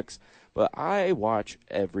snacks. But I watch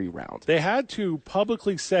every round. They had to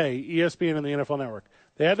publicly say, ESPN and the NFL Network,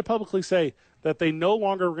 they had to publicly say that they no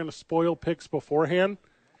longer were going to spoil picks beforehand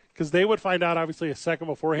because they would find out, obviously, a second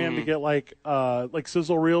beforehand to get,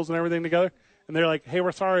 sizzle reels and everything together. And they're like, hey,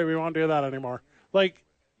 we're sorry, we won't do that anymore.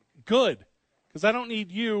 Good. Because I don't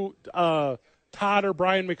need you, Todd or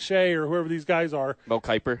Brian McShay or whoever these guys are. Mel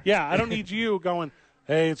Kiper. Yeah, I don't need you going,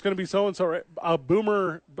 hey, it's going to be so-and-so.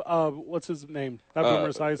 Boomer, what's his name? Not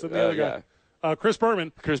Boomer Esiason, the other guy. Chris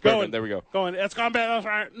Berman. Berman, there we go. Going, it's gone bad. That's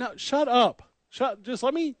right. No, shut up. Just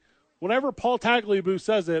let me, whenever Paul Tagliabue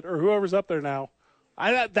says it or whoever's up there now,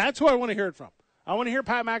 that's who I want to hear it from. I want to hear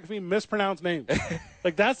Pat McAfee mispronounce names.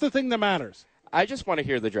 That's the thing that matters. I just want to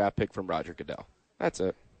hear the draft pick from Roger Goodell. That's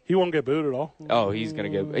it. He won't get booed at all. Oh, he's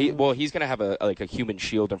going to he's going to have a human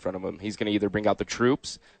shield in front of him. He's going to either bring out the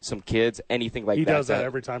troops, some kids, anything like that. He does that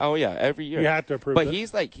every time. Oh, yeah, every year. You have to approve it. But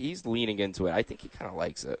he's leaning into it. I think he kind of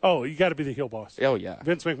likes it. Oh, you got to be the heel boss. Oh, yeah.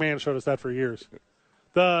 Vince McMahon showed us that for years.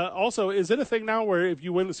 Also, is it a thing now where if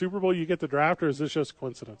you win the Super Bowl, you get the draft, or is this just a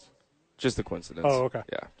coincidence? Just a coincidence. Oh, okay.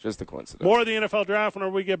 Yeah, just a coincidence. More of the NFL draft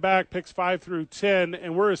whenever we get back, picks 5 through 10,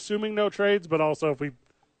 and we're assuming no trades, but also if we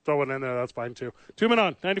throw it in there, that's fine too. 2 Men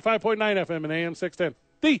On, 95.9 FM and AM 610,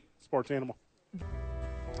 the Sports Animal.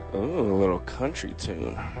 Ooh, a little country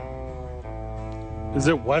tune. Is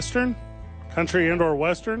it Western? Country and/or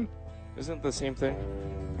Western? Isn't it the same thing?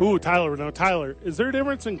 Ooh, Tyler. No, Tyler. Is there a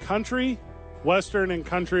difference in country, Western, and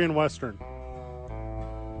country and Western?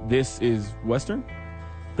 This is Western?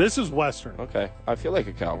 This is Western. Okay. I feel like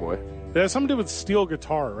a cowboy. It has something to do with steel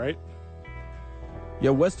guitar, right?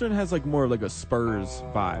 Yeah, Western has more of a Spurs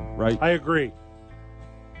vibe, right? I agree.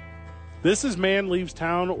 This is Man Leaves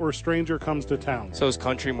Town or Stranger Comes to Town. So is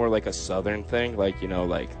country more like a southern thing? Like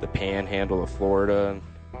the panhandle of Florida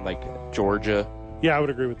and Georgia? Yeah, I would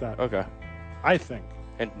agree with that. Okay. I think.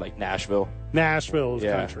 And Nashville? Nashville is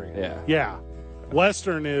Yeah, country. yeah. Yeah.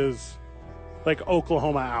 Western is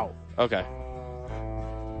Oklahoma out. Okay.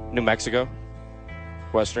 New Mexico?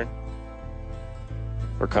 Western?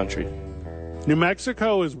 Or country? New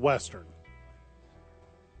Mexico is Western.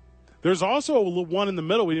 There's also one in the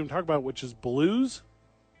middle we didn't even talk about, which is blues.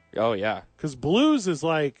 Oh, yeah. Because blues is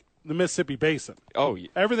the Mississippi Basin. Oh, yeah.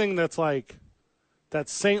 Everything that's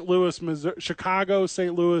that's St. Louis, Missouri, Chicago,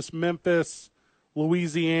 St. Louis, Memphis,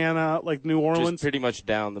 Louisiana, New Orleans. Just pretty much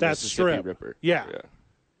down the That's Mississippi strip. River. Yeah.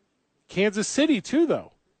 Kansas City, too,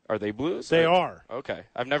 though. Are they blues? They are. Okay.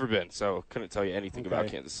 I've never been, so couldn't tell you anything about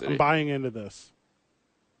Okay. Kansas City. I'm buying into this.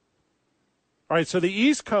 All right, so the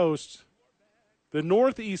East Coast, the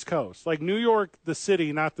Northeast Coast, New York, the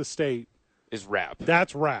city, not the state, is rap.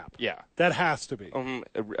 that's rap. Yeah. That has to be.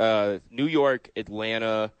 New York,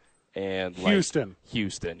 Atlanta, and Houston.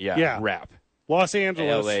 Houston, yeah. Yeah. Rap. Los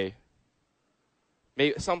Angeles. LA.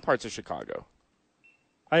 Maybe some parts of Chicago.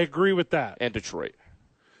 I agree with that. And Detroit.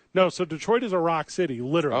 No, so Detroit is a rock city,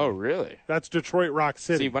 literally. Oh, really? That's Detroit Rock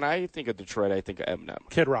City. See, when I think of Detroit, I think of Eminem.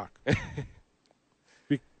 Kid Rock.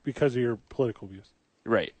 Because of your political views.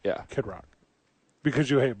 Right, yeah. Kid Rock. Because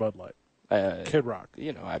you hate Bud Light. Kid Rock.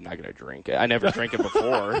 I'm not going to drink it. I never drank it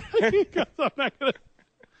before. I'm not gonna.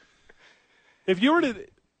 If you were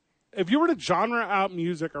to genre out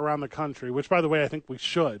music around the country, which by the way I think we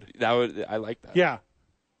should. I like that. Yeah.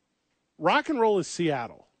 Rock and roll is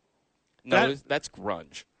Seattle. No, that's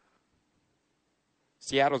grunge.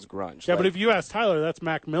 Seattle's grunge. Yeah, but if you ask Tyler, that's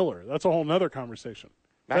Mac Miller. That's a whole nother conversation.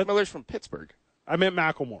 Mac Miller's from Pittsburgh. I meant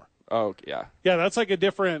Macklemore. Oh, yeah. Yeah, that's a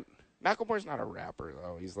different. Macklemore's not a rapper,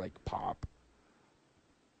 though. He's pop.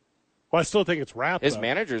 Well, I still think it's rap. His though.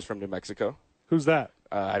 manager's from New Mexico. Who's that?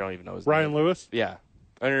 I don't even know his Ryan name. Lewis? Yeah.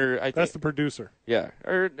 Or I think, That's the producer. Yeah.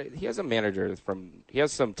 Or he has a manager he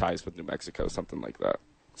has some ties with New Mexico, something like that.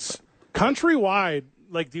 Countrywide,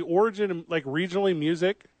 the origin, regionally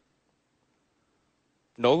music.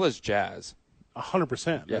 NOLA's jazz. 100%.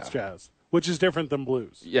 Yeah. That's jazz, which is different than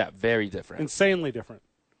blues. Yeah, very different. Insanely different.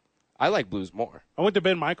 I like blues more. I went to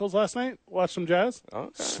Ben Michaels last night, watched some jazz.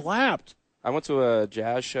 Okay. Slapped. I went to a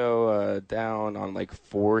jazz show down on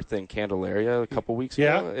 4th and Candelaria a couple weeks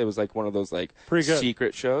ago. Yeah. It was one of those Pretty good.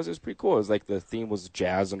 secret shows. It was pretty cool. It was the theme was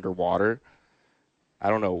jazz underwater. I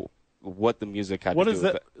don't know what the music had What to do is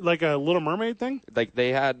with that? it. Like a Little Mermaid thing? Like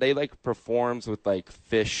they like performs with like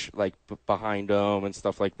fish like behind them and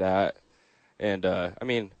stuff like that. And I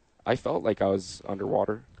mean, I felt like I was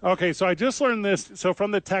underwater. Okay, so I just learned this. So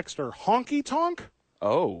from the texter, honky tonk?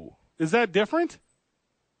 Oh. Is that different?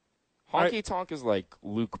 Honky tonk is like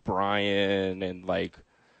Luke Bryan and like,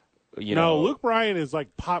 you No, know. Luke Bryan is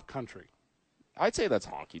like pop country. I'd say that's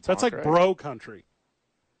honky tonk. That's like right? bro country.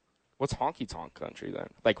 What's honky tonk country then?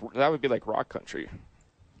 Like that would be like rock country.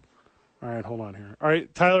 All right, hold on here. All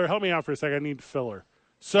right, Tyler, help me out for a second. I need filler.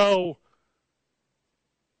 So,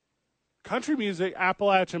 country music,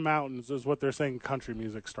 Appalachian Mountains is what they're saying country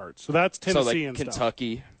music starts. So that's Tennessee so like and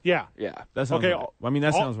Kentucky. stuff. Yeah. Yeah. That sounds Okay, right. I mean,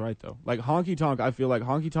 that sounds right though. Like honky tonk, I feel like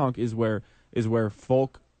honky tonk is where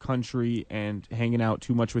folk, country, and hanging out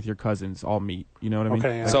too much with your cousins all meet. You know what I mean?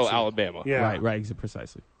 Okay. So Alabama. Yeah. Right,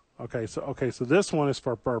 precisely. Okay, so this one is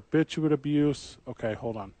for barbiturate abuse. Okay,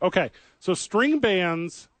 hold on. Okay, so string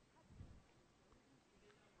bands.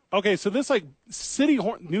 Okay, so this like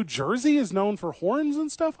New Jersey is known for horns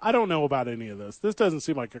and stuff. I don't know about any of this. This doesn't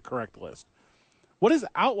seem like a correct list. What is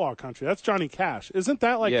outlaw country? That's Johnny Cash. Isn't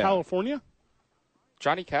that like Yeah. California?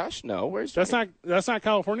 Johnny Cash? No. Where's Johnny? That's not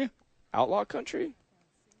California. Outlaw country?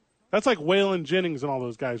 That's like Waylon Jennings and all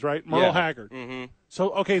those guys, right? Merle Yeah. Haggard. Mm-hmm.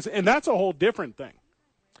 So okay, and that's a whole different thing.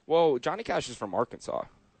 Well, Johnny Cash is from Arkansas.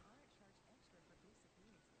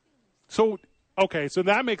 So, okay, so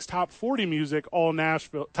that makes top 40 music all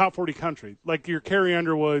Nashville, top 40 country. Like your Carrie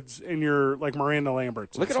Underwoods and your like Miranda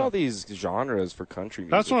Lamberts. Look at all these genres for country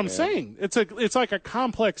music. That's what I'm man. saying. It's like a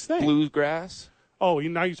complex thing. Bluegrass? Oh,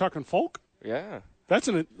 now you're talking folk? Yeah. That's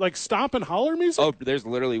like stomp and holler music? Oh, there's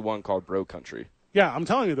literally one called Bro Country. Yeah, I'm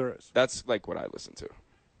telling you there is. That's like what I listen to.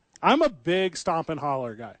 I'm a big stomp and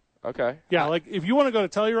holler guy. Okay. Yeah, like if you want to go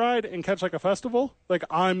to Telluride and catch like a festival, like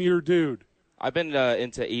I'm your dude. I've been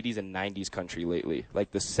into 80s and 90s country lately,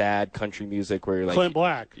 like the sad country music where you're like Clint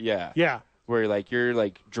Black. Yeah. Yeah. Where like you're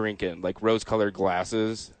like drinking like rose-colored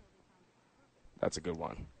glasses. That's a good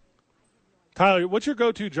one. Tyler, what's your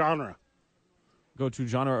go-to genre? Go-to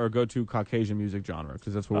genre or go-to Caucasian music genre?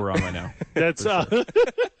 Because that's what we're on right now. That's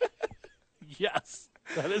yes,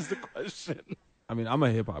 that is the question. I mean, I'm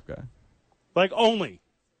a hip-hop guy. Like only.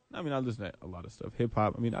 I mean, I listen to a lot of stuff.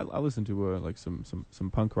 Hip-hop. I mean, I listen to like some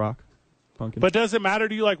punk rock. Punkin'. But does it matter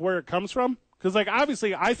to you like where it comes from? Because like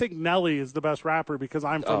obviously I think Nelly is the best rapper because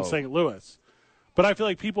I'm from St. Louis. But I feel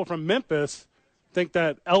like people from Memphis think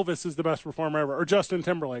that Elvis is the best performer ever or Justin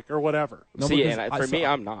Timberlake or whatever. No, See, because and for me,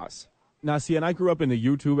 I'm Nas. Now, see, and I grew up in the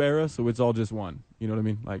YouTube era, so it's all just one. You know what I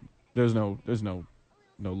mean? Like, there's no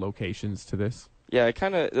locations to this. Yeah, it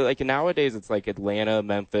kind of like nowadays it's like Atlanta,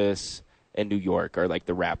 Memphis, and New York are like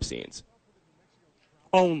the rap scenes.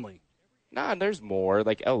 Only. Nah, there's more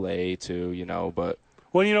like L.A. too, you know. But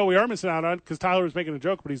Well, you know, we are missing out on because Tyler was making a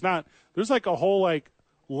joke, but he's not. There's like a whole like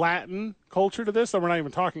Latin culture to this that we're not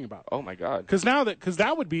even talking about. oh my god, Because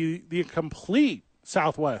that would be the complete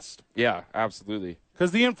Southwest. yeah, absolutely.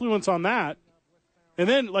 Because the influence on that, and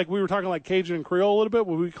then like we were talking like Cajun and Creole a little bit,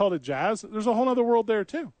 when we called it jazz. There's a whole other world there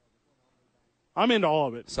too. I'm into all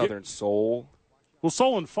of it. Southern soul. Well,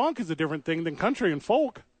 soul and funk is a different thing than country and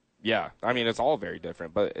folk. Yeah, I mean it's all very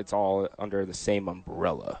different, but it's all under the same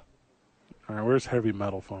umbrella. All right, where's heavy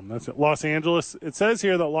metal from? That's it. Los Angeles. It says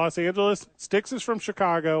here that Los Angeles. Styx is from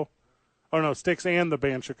Chicago. Oh, no, Styx and the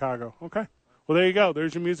band Chicago. Okay. Well, there you go.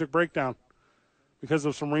 There's your music breakdown because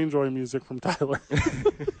of some Rainjoy music from Tyler.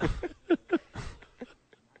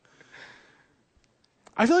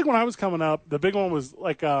 I feel like when I was coming up, the big one was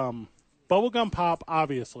like bubblegum pop,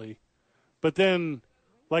 obviously, but then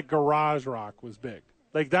like garage rock was big.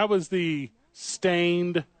 Like that was the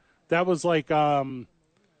Stained. That was like right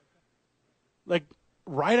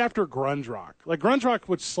after grunge rock. Like grunge rock,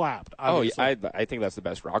 which slapped. Obviously. Oh, yeah, I think that's the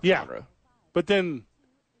best rock Yeah. genre. But then,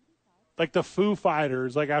 like the Foo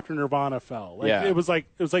Fighters, like after Nirvana fell, like Yeah. it was like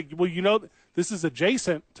well, you know, this is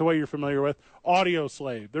adjacent to what you're familiar with. Audio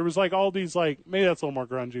Slave. There was like all these like maybe that's a little more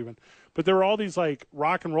grunge even, but there were all these like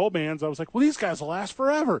rock and roll bands. I was like, well, these guys will last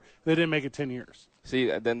forever. They didn't make it 10 years.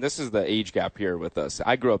 See, then this is the age gap here with us.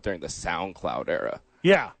 I grew up during the SoundCloud era.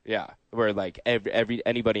 Yeah. Yeah, where like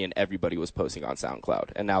anybody and everybody was posting on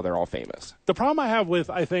SoundCloud, and now they're all famous. The problem I have with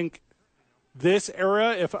I think this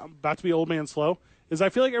era, if I'm about to be old man slow, is I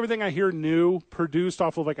feel like everything I hear new produced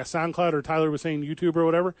off of like a SoundCloud or Tyler was saying YouTube or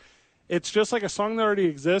whatever, it's just like a song that already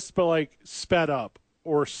exists but like sped up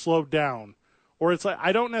or slowed down. Or it's like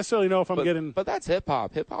I don't necessarily know if I'm getting. But that's hip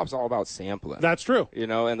hop. Hip hop's all about sampling. That's true. You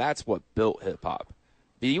know, and that's what built hip hop.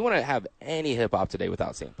 Do you want to have any hip hop today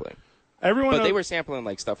without sampling? Everyone But knows, they were sampling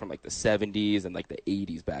like stuff from like the 70s and like the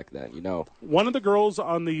 80s back then, one of the girls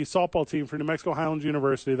on the softball team for New Mexico Highlands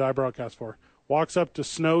University that I broadcast for walks up to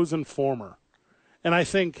Snow's Informer. And I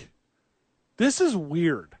think, this is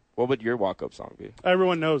weird. What would your walk-up song be?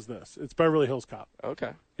 Everyone knows this. It's Beverly Hills Cop.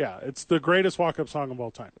 Okay. Yeah, it's the greatest walk-up song of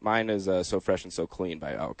all time. Mine is So Fresh and So Clean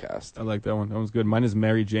by Outkast. I like that one. That one's good. Mine is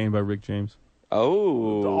Mary Jane by Rick James.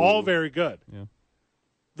 Oh. All very good. Yeah.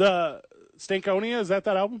 The Stankonia, is that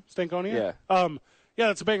album? Stankonia? Yeah. Yeah,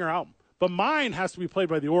 that's a banger album. But mine has to be played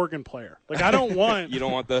by the organ player. Like, I don't want... You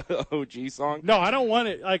don't want the OG song? No, I don't want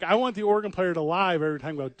it. Like, I want the organ player to live every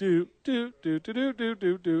time go do do do do do do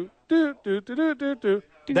do do do do do do do.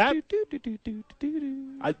 That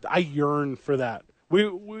I yearn for that.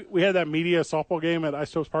 We had that media softball game at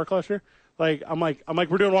Ice Park last year. Like I'm like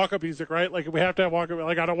we're doing walk up music, right? Like we have to have walk up.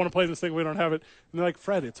 Like I don't want to play this thing. We don't have it. And they're like,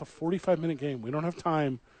 Fred, it's a 45-minute game. We don't have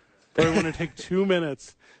time. But we want to take 2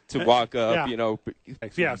 minutes To walk up, Yeah.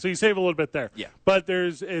 Yeah, so you save a little bit there. Yeah. But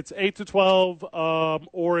it's 8 to 12,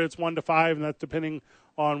 or it's 1 to 5, and that's depending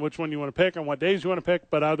on which one you want to pick and what days you want to pick.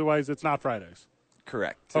 But otherwise, it's not Fridays.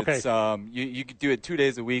 Correct. Okay. It's, you could do it 2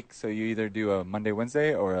 days a week, so you either do a Monday,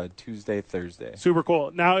 Wednesday, or a Tuesday, Thursday. Super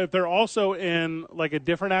cool. Now, if they're also in like a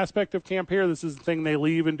different aspect of camp here, this is the thing they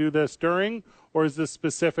leave and do this during, or is this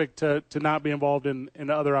specific to not be involved in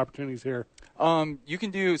other opportunities here? You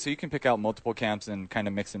can pick out multiple camps and kind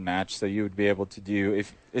of mix and match. So you would be able to do,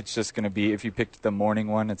 if it's just going to be, if you picked the morning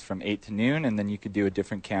one, it's from 8 to noon, and then you could do a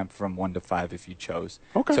different camp from 1 to 5 if you chose.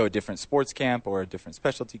 Okay. So a different sports camp or a different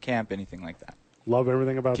specialty camp, anything like that. Love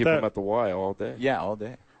everything about Keep that. them at the Y all day. Yeah, all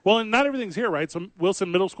day. Well, and not everything's here, right? So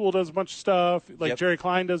Wilson Middle School does a bunch of stuff. Like Yep. Jerry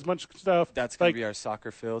Klein does a bunch of stuff. That's going like, to be our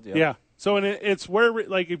soccer field. Yep. Yeah. So it's where,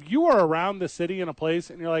 like, if you are around the city in a place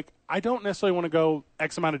and you're like, I don't necessarily want to go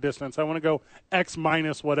X amount of distance. I want to go X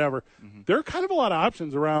minus whatever. Mm-hmm. There are kind of a lot of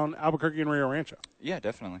options around Albuquerque and Rio Rancho. Yeah,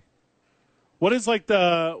 definitely. What is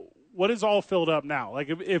all filled up now? Like,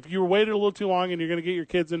 if you waited a little too long and you're going to get your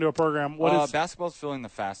kids into a program, what is... Basketball's filling the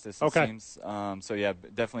fastest, Okay. it seems. So, yeah,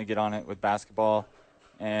 definitely get on it with basketball.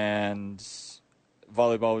 And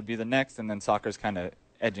volleyball would be the next, and then soccer's kind of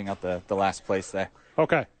edging out the last place there.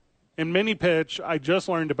 Okay. In mini pitch, I just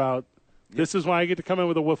learned about, this is why I get to come in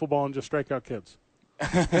with a wiffle ball and just strike out kids.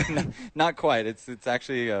 Not quite. It's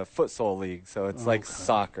actually a futsal league, so it's like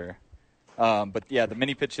soccer. But, yeah, the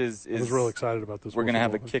mini pitch is I was really excited about this. we're going to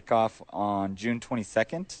have a wiffle ball. kickoff on June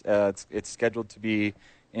 22nd. It's scheduled to be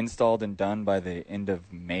installed and done by the end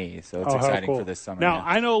of May, so it's Oh, how exciting cool. for this summer. Now, yeah.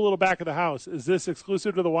 I know a little back of the house. Is this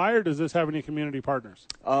exclusive to the Y, or does this have any community partners?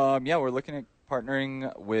 Yeah, we're looking at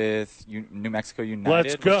partnering with New Mexico United.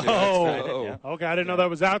 Let's go. which is exciting, yeah. Okay, I didn't know that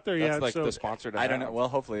was out there That's yet. like so, the sponsor to I don't have. know. Well,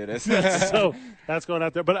 hopefully it is. so that's going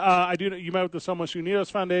out there. But I do know you met with the Somos Unidos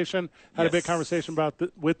Foundation, had a big Yes. conversation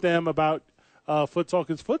with them about futsal,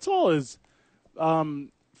 because futsal is,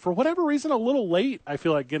 for whatever reason, a little late, I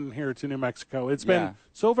feel like, getting here to New Mexico. It's been Yeah.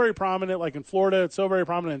 so very prominent, like in Florida. It's so very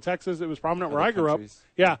prominent in Texas. It was prominent where Other I grew countries.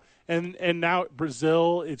 up. Yeah, and now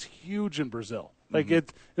Brazil, it's huge in Brazil. Like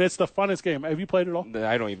it's the funnest game. Have you played it all?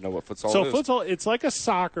 I don't even know what futsal So is. futsal, it's like a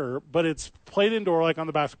soccer, but it's played indoor, like on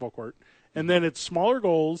the basketball court. And then it's smaller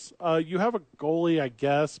goals. You have a goalie, I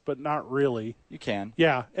guess, but not really. You can.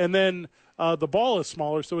 Yeah, and then the ball is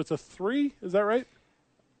smaller, so it's a 3. Is that right?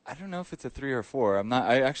 I don't know if it's a 3 or 4. I'm not.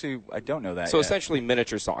 I don't know that. So yet. essentially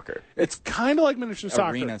miniature soccer. It's kind of like miniature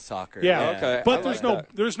soccer. Arena soccer. Yeah. Okay. But I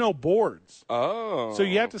like there's no boards. Oh. So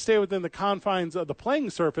you have to stay within the confines of the playing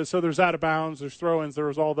surface. So there's out of bounds, there's throw-ins,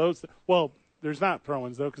 there's all those. Well, there's not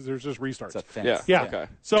throw-ins though, because there's just restarts. It's a fence. Yeah. Yeah. Okay.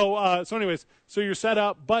 So anyways, so you're set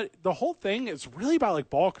up, but the whole thing is really about like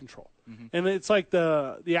ball control, and it's like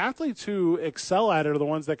the athletes who excel at it are the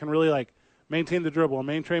ones that can really like maintain the dribble and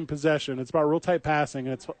maintain possession. It's about real tight passing,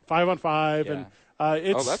 and it's 5-on-5, Yeah. and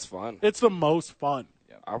it's that's fun. It's the most fun.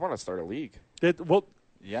 I want to start a league. Welcome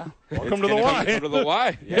Yeah. to the Y. Come to the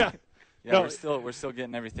Y. Yeah. Yeah, No. we're still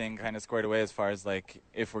getting everything kind of squared away as far as like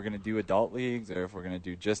if we're going to do adult leagues or if we're going to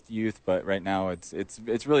do just youth. But right now it's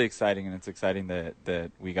really exciting, and it's exciting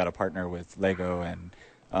that we got to partner with Lego and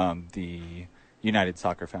the United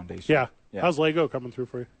Soccer Foundation. Yeah. Yeah. How's Lego coming through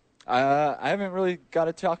for you? I haven't really got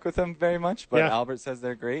to talk with them very much, but Yeah. Albert says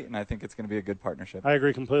they're great, and I think it's going to be a good partnership. I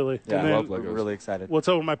agree completely. Yeah, And I then, love Legos. We're really excited. what's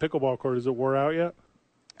over my pickleball court? Is it wore out yet?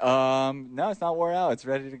 No, it's not wore out. It's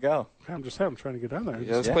ready to go. I'm trying to get down there.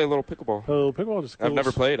 Yeah, let's Yeah. play a little pickleball. A little pickleball. Just I've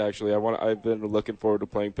never played actually. I've been looking forward to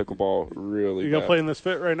playing pickleball really. You gonna bad. play in this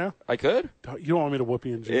fit right now? I could. You don't want me to whoop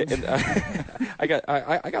you in jeans? I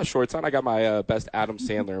got shorts on. I got my best Adam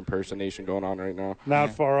Sandler impersonation going on right now.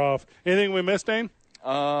 Not far off. Anything we missed, Dane?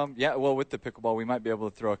 Yeah, well, with the pickleball, we might be able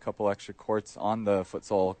to throw a couple extra courts on the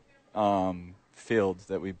futsal field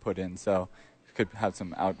that we put in, so we could have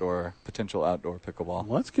some potential outdoor pickleball.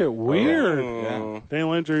 Let's get weird. Yeah. Dane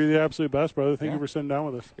Lynch, you're the absolute best, brother. Thank you for sitting down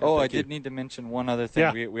with us. I did need to mention one other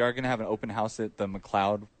thing. Yeah. We are going to have an open house at the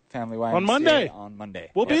McLeod Family YMCA on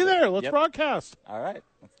Monday. We'll be there. Let's broadcast. All right.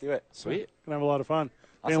 Let's do it. Sweet. Gonna have a lot of fun.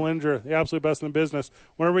 Awesome. Dane Linger, the absolute best in the business.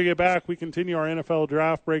 Whenever we get back, we continue our NFL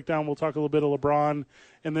draft breakdown. We'll talk a little bit of LeBron,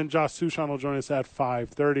 and then Josh Sushan will join us at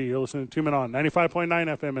 5:30. You're listening to 2 Men On, 95.9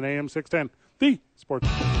 FM and AM 610, the Sports.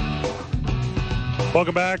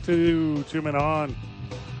 Welcome back to 2 Men On.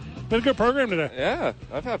 Been a good program today. Yeah,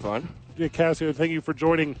 I've had fun. Jay Cassio, thank you for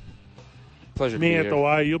joining Pleasure to me be at here. the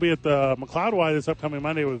Y. You'll be at the McLeod Y this upcoming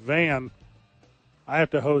Monday with Van. I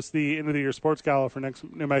have to host the end of the year sports gala for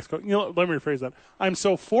New Mexico. Let me rephrase that. I'm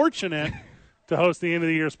so fortunate to host the end of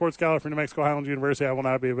the year sports gala for New Mexico Highlands University. I will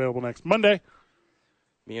not be available next Monday.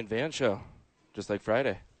 Me and Van show, just like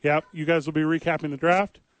Friday. Yep, you guys will be recapping the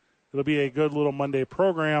draft. It'll be a good little Monday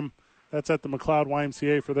program. That's at the McLeod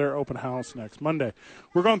YMCA for their open house next Monday.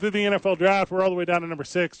 We're going through the NFL draft. We're all the way down to number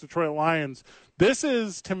 6, Detroit Lions. This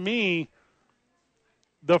is, to me,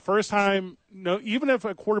 the first time, even if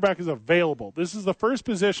a quarterback is available, this is the first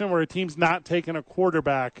position where a team's not taking a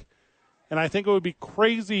quarterback. And I think it would be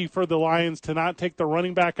crazy for the Lions to not take the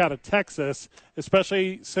running back out of Texas,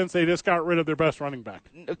 especially since they just got rid of their best running back.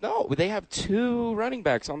 No, they have 2 running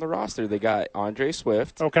backs on the roster. They got Andre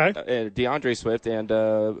Swift, DeAndre Swift, and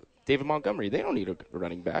David Montgomery. They don't need a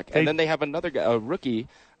running back. And then they have another guy, a rookie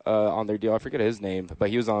on their deal. I forget his name,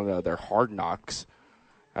 but he was on their Hard Knocks.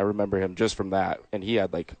 I remember him just from that, and he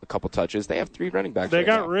had like a couple touches. They have 3 running backs. They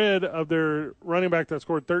got rid of their running back that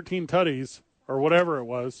scored 13 tutties or whatever it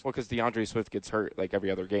was. Well, because DeAndre Swift gets hurt like every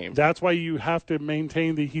other game. That's why you have to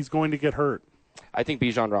maintain that he's going to get hurt. I think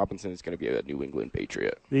Bijan Robinson is going to be a New England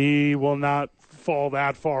Patriot. He will not fall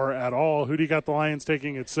that far at all. Who do you got the Lions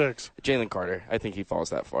taking at 6? Jalen Carter. I think he falls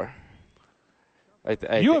that far.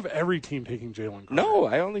 You have every team taking Jalen Carter. No,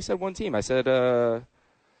 I only said one team. I said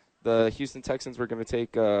the Houston Texans were going to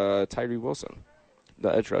take Tyree Wilson,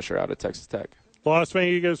 the edge rusher out of Texas Tech. Las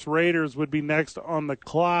Vegas Raiders would be next on the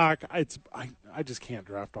clock. I just can't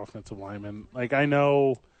draft offensive linemen. Like, I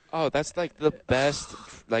know. Oh, that's like the best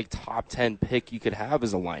top 10 pick you could have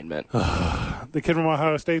as a lineman. The kid from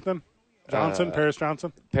Ohio State then? Paris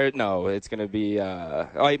Johnson? No, it's going to be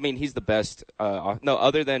I mean, he's the best.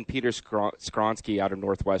 Other than Peter Skronsky out of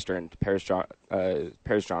Northwestern, Paris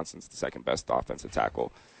Johnson's the second best offensive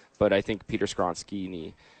tackle. But I think Peter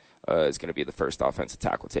Skronsky is going to be the first offensive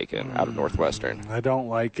tackle taken out of Northwestern. I don't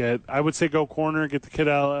like it. I would say go corner, get the kid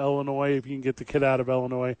out of Illinois if you can get the kid out of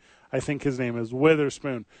Illinois. I think his name is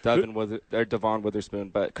Witherspoon. Devon Witherspoon.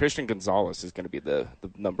 But Christian Gonzalez is going to be the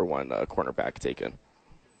number 1 cornerback taken.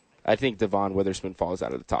 I think Devon Witherspoon falls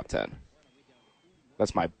out of the top 10.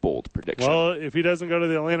 That's my bold prediction. Well, if he doesn't go to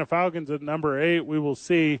the Atlanta Falcons at number 8, we will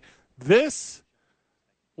see. This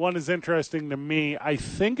one is interesting to me. I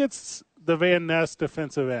think it's the Van Ness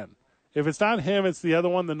defensive end. If it's not him, it's the other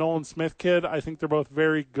one, the Nolan Smith kid. I think they're both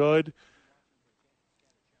very good.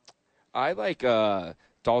 I like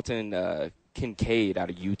Dalton Kincaid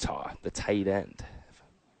out of Utah, the tight end.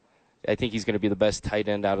 I think he's going to be the best tight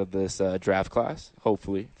end out of this draft class,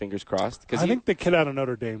 hopefully. Fingers crossed. I think the kid out of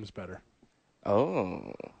Notre Dame's better.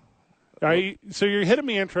 Oh. So you're hitting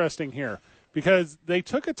me interesting here because they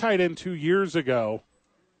took a tight end 2 years ago.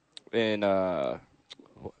 And,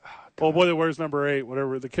 where's number 8?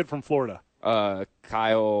 Whatever, the kid from Florida. Kyle,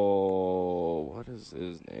 what is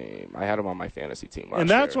his name? I had him on my fantasy team last year. And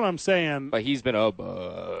that's what I'm saying. But he's been a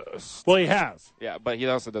bust. Well, he has. Yeah, but he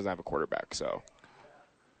also doesn't have a quarterback, so.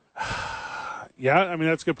 Yeah, I mean,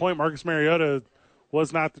 that's a good point. Marcus Mariota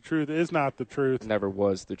was not the truth, is not the truth. Never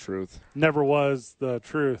was the truth. Never was the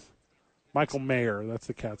truth. Michael Mayer, that's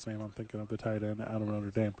the cat's name I'm thinking of, the tight end out of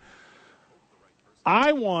Notre Dame.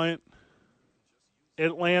 I want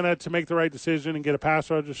Atlanta to make the right decision and get a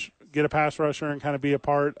pass rusher and kind of be a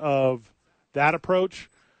part of that approach.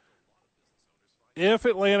 If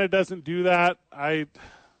Atlanta doesn't do that, I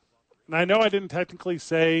know I didn't technically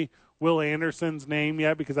say Will Anderson's name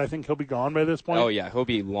yet because I think he'll be gone by this point. Oh, yeah, he'll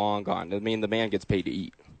be long gone. I mean, the man gets paid to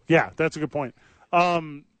eat. Yeah, that's a good point.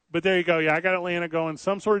 But there you go. Yeah, I got Atlanta going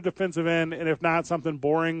some sort of defensive end, and if not, something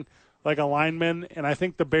boring like a lineman. And I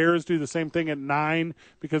think the Bears do the same thing at 9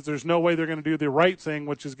 because there's no way they're going to do the right thing,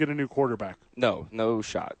 which is get a new quarterback. No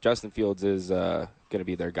shot. Justin Fields is going to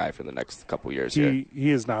be their guy for the next couple years here. He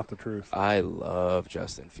is not the truth. I love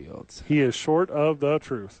Justin Fields. He is short of the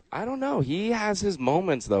truth. I don't know. He has his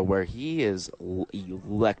moments, though, where he is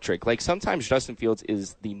electric. Like, sometimes Justin Fields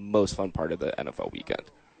is the most fun part of the NFL weekend.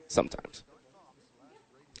 Sometimes.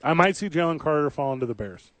 I might see Jalen Carter fall into the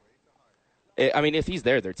Bears. I mean, if he's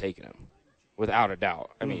there, they're taking him, without a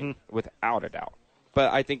doubt. I mean, without a doubt.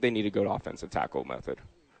 But I think they need to go to offensive tackle method.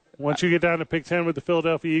 Once you get down to pick 10 with the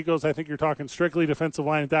Philadelphia Eagles, I think you're talking strictly defensive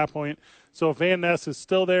line at that point. So if Van Ness is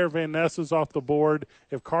still there, Van Ness is off the board.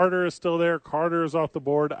 If Carter is still there, Carter is off the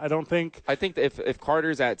board. I think if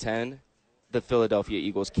Carter's at 10, the Philadelphia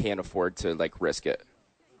Eagles can't afford to, risk it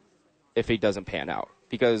if he doesn't pan out.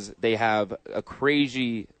 Because they have a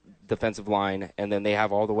crazy defensive line, and then they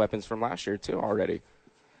have all the weapons from last year, too, already.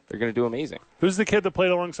 They're going to do amazing. Who's the kid that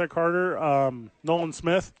played alongside Carter? Nolan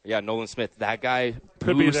Smith? Yeah, Nolan Smith. That guy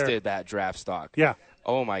Could boosted that draft stock. Yeah.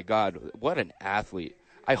 Oh, my God. What an athlete.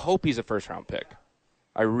 I hope he's a first-round pick.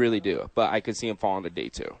 I really do. But I could see him falling to day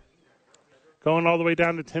 2. Going all the way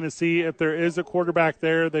down to Tennessee, if there is a quarterback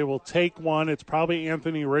there, they will take one. It's probably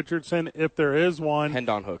Anthony Richardson if there is one.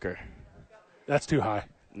 Hendon Hooker. That's too high.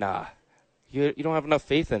 Nah. You don't have enough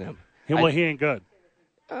faith in him. He ain't good.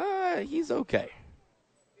 He's okay.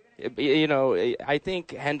 I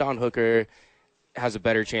think Hendon Hooker has a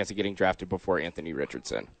better chance of getting drafted before Anthony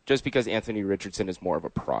Richardson, just because Anthony Richardson is more of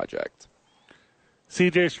a project.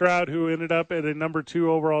 C.J. Stroud, who ended up at a number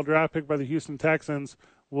 2 overall draft pick by the Houston Texans,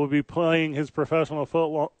 will be playing his professional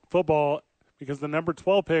football because the number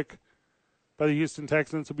 12 pick by the Houston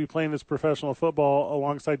Texans will be playing his professional football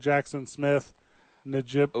alongside Jackson Smith,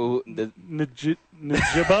 Najiba.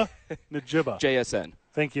 JSN.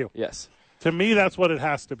 Thank you. Yes. To me, that's what it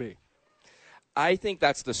has to be. I think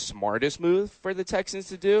that's the smartest move for the Texans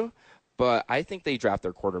to do, but I think they draft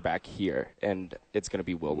their quarterback here, and it's going to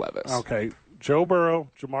be Will Levis. Okay. Joe Burrow,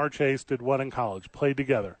 Jamar Chase did what in college? Played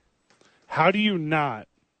together. How do you not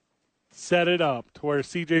set it up to where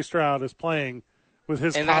C.J. Stroud is playing with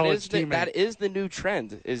his college teammate? That is the new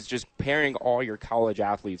trend, is just pairing all your college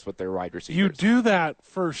athletes with their wide receivers. You do that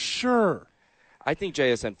for sure. I think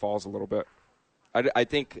JSN falls a little bit. I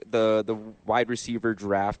think the wide receiver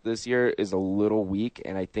draft this year is a little weak,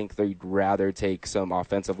 and I think they'd rather take some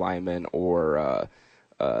offensive linemen or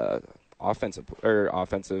offensive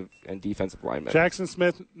and defensive linemen. Jackson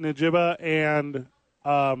Smith, Najiba,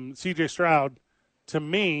 and C.J. Stroud, to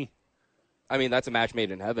me, I mean, that's a match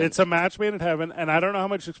made in heaven. It's a match made in heaven, and I don't know how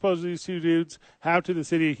much exposure these two dudes have to the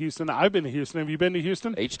city of Houston. I've been to Houston. Have you been to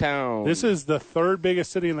Houston? H-Town. This is the 3rd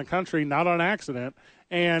biggest city in the country, not on accident,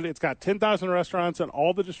 and it's got 10,000 restaurants and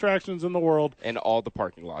all the distractions in the world. And all the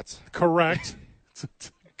parking lots. Correct. It's a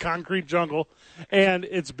concrete jungle. And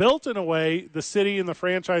it's built in a way, the city and the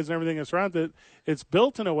franchise and everything that's around it, it's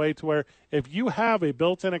built in a way to where if you have a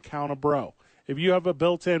built-in account of bro, if you have a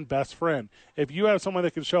built-in best friend, if you have someone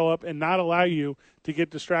that can show up and not allow you to get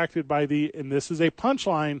distracted by and this is a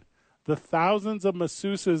punchline, the thousands of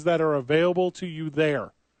masseuses that are available to you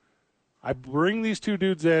there. I bring these two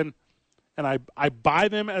dudes in, and I buy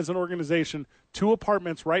them as an organization 2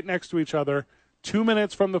 apartments right next to each other, 2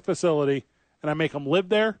 minutes from the facility, and I make them live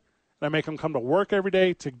there, and I make them come to work every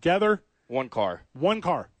day together. One car.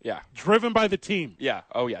 Yeah. Driven by the team. Yeah.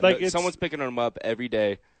 Oh, yeah. Like someone's picking them up every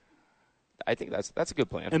day. I think that's a good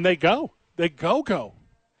plan. And they go.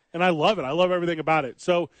 And I love it. I love everything about it.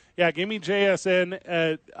 So, yeah, give me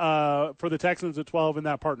JSN for the Texans at 12 in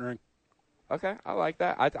that partnering. Okay, I like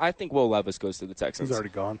that. I think Will Levis goes to the Texans. He's already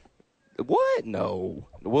gone. What? No.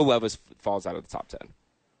 Will Levis falls out of the top 10.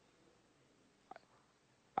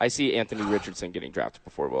 I see Anthony Richardson getting drafted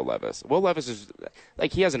before Will Levis. Will Levis is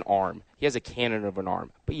he has an arm. He has a cannon of an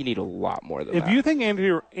arm, but you need a lot more than that. If you think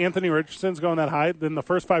Anthony Richardson's going that high, then the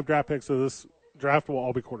first 5 draft picks of this draft will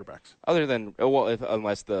all be quarterbacks. Other than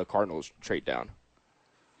unless the Cardinals trade down.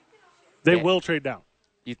 They will trade down.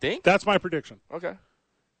 You think? That's my prediction. Okay.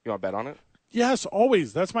 You want to bet on it? Yes,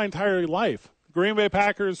 always. That's my entire life. Green Bay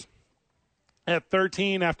Packers at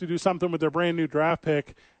 13 have to do something with their brand new draft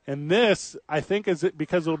pick. And this, I think, is it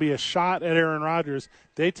because it'll be a shot at Aaron Rodgers.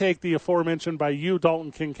 They take the aforementioned by you,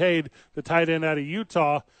 Dalton Kincaid, the tight end out of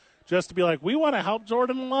Utah, just to be like, we want to help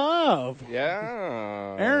Jordan Love.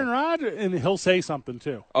 Yeah. Aaron Rodgers. And he'll say something,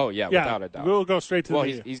 too. Oh, yeah, without a doubt. We'll go straight to the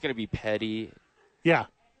media. He's going to be petty. Yeah.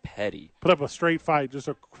 Petty. Put up a straight fight, just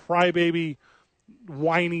a crybaby,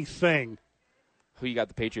 whiny thing. Who you got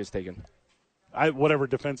the Patriots taking? Whatever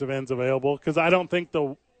defensive end's available, because I don't think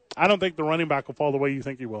the running back will fall the way you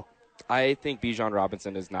think he will. I think Bijan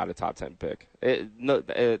Robinson is not a top 10 pick.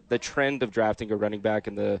 The trend of drafting a running back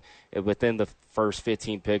within the first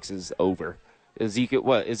 15 picks is over.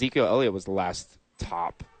 Ezekiel Elliott was the last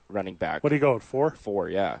top running back. What did he go at 4? 4,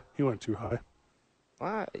 yeah. He went too high.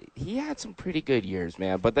 He had some pretty good years,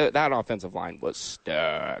 man. But that offensive line was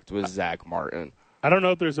stacked with Zach Martin. I don't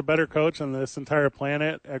know if there's a better coach on this entire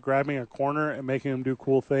planet at grabbing a corner and making him do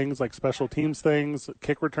cool things like special teams things,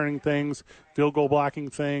 kick returning things, field goal blocking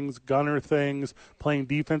things, gunner things, playing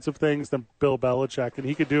defensive things than Bill Belichick. And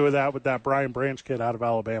he could do that with that Brian Branch kid out of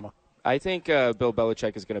Alabama. I think Bill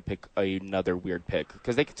Belichick is going to pick another weird pick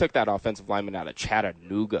because they took that offensive lineman out of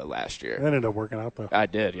Chattanooga last year. That ended up working out, though. I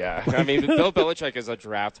did, yeah. I mean, Bill Belichick is a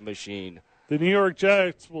draft machine. The New York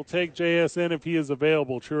Jets will take JSN if he is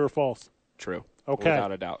available. True or false? True. Okay.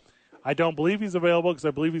 Without a doubt. I don't believe he's available because I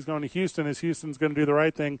believe he's going to Houston, as Houston's going to do the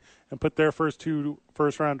right thing and put their first 2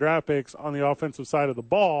 first-round draft picks on the offensive side of the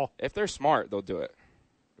ball. If they're smart, they'll do it.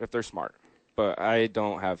 If they're smart. But I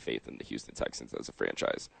don't have faith in the Houston Texans as a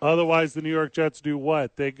franchise. Otherwise, the New York Jets do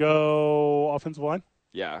what? They go offensive line?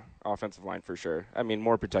 Yeah, offensive line for sure. I mean,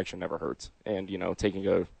 more protection never hurts. And, taking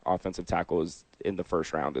an offensive tackle in the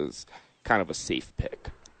first round is kind of a safe pick.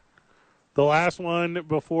 The last one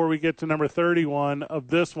before we get to number 31 of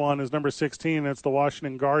this one is number 16. It's the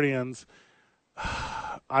Washington Guardians.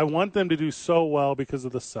 I want them to do so well because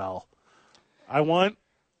of the sell. I want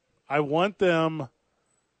them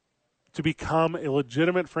to become a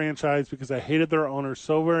legitimate franchise because I hated their owner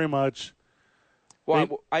so very much.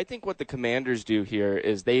 Well, I think what the Commanders do here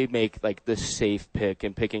is they make like the safe pick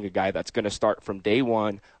in picking a guy that's going to start from day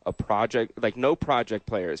one, a project, like no project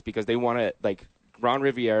players, because they want to like Ron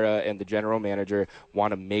Rivera and the general manager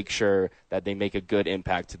want to make sure that they make a good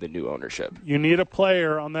impact to the new ownership. You need a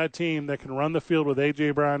player on that team that can run the field with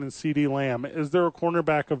A.J. Brown and C.D. Lamb. Is there a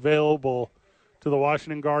cornerback available to the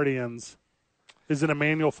Washington Guardians? Is it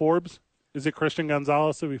Emmanuel Forbes? Is it Christian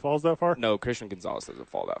Gonzalez if he falls that far? No, Christian Gonzalez doesn't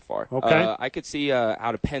fall that far. Okay. I could see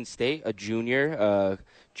out of Penn State, a junior,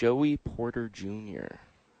 Joey Porter Jr.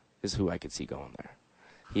 is who I could see going there.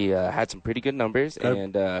 He had some pretty good numbers,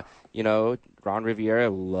 and, Ron Rivera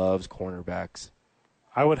loves cornerbacks.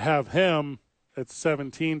 I would have him at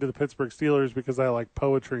 17 to the Pittsburgh Steelers because I like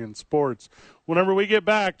poetry and sports. Whenever we get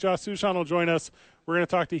back, Josh Sushan will join us. We're going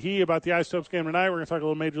to talk to he about the Isotopes game tonight. We're going to talk a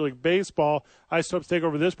little Major League Baseball. Isotopes take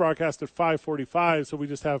over this broadcast at 5:45, so we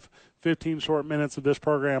just have 15 short minutes of this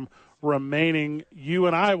program remaining. You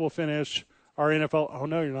and I will finish our NFL. Oh,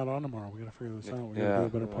 no, you're not on tomorrow. We got to figure this out. We got to do a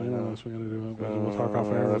better plan on this. We got to do it. We'll talk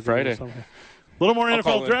off air. Friday. A little more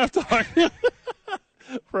NFL draft talk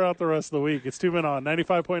throughout the rest of the week. It's 2 Men On,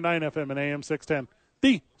 95.9 FM and AM 610,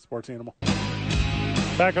 the Sports Animal.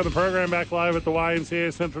 Back on the program, back live at the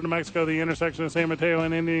YMCA Central New Mexico, the intersection of San Mateo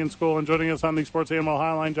and Indian School. And joining us on the Sports Animal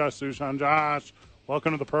Highline, Josh Sushan. Josh,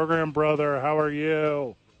 welcome to the program, brother. How are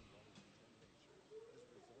you?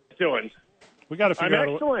 Doing? We got to figure out.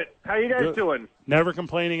 I'm excellent. How you guys doing? Never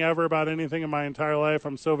complaining ever about anything in my entire life.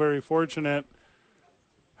 I'm so very fortunate.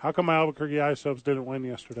 How come my Albuquerque Isotopes didn't win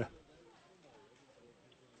yesterday?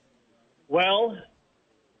 Well,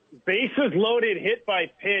 bases loaded, hit by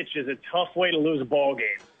pitch is a tough way to lose a ball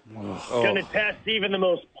game. It's going to test even the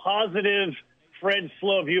most positive Fred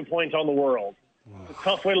Slow viewpoint on the world. It's a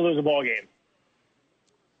tough way to lose a ball game.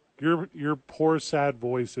 Your poor, sad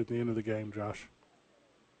voice at the end of the game, Josh.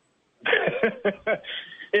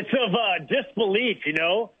 It's of disbelief,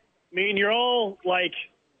 I mean, you're all like,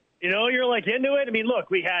 you're like into it. I mean, look,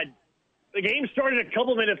 the game started a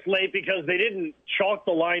couple minutes late because they didn't chalk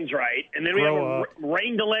the lines right. And then we have a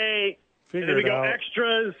rain delay. And then we go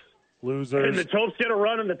extras. Losers. And the Topes get a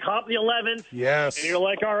run in the top of the 11th. Yes. And you're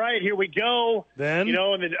like, all right, here we go. Then?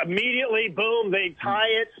 And then immediately, boom, they tie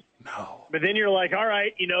it. No. But then you're like, all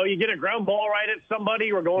right, you get a ground ball right at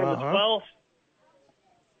somebody. We're going to the 12th.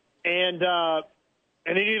 And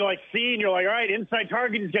then you see, and you're like, all right, inside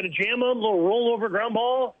target, he's going to jam him, little rollover ground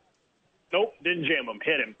ball. Nope, didn't jam him,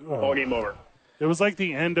 hit him. Ball game over. It was like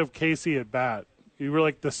the end of Casey at bat. You were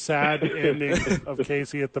like the sad ending of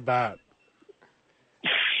Casey at the bat.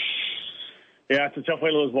 Yeah, it's a tough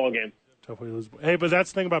way to lose ball game. Tough way to lose. Hey, but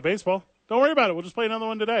that's the thing about baseball. Don't worry about it. We'll just play another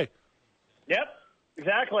one today. Yep,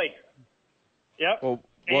 exactly. Yep. Well,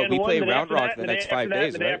 we play Round Rock the next 5 days,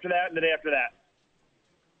 right? The day after that, and the day after that.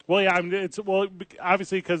 Well, yeah,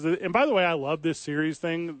 obviously because, and by the way, I love this series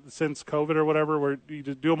thing since COVID or whatever, where you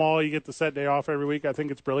just do them all, you get the set day off every week. I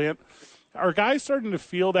think it's brilliant. Are guys starting to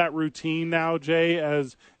feel that routine now, Jay,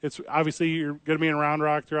 as it's obviously you're going to be in Round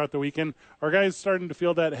Rock throughout the weekend? Are guys starting to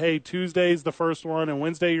feel that, hey, Tuesday's the first one, and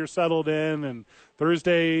Wednesday you're settled in, and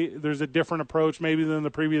Thursday there's a different approach maybe than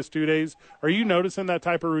the previous 2 days? Are you noticing that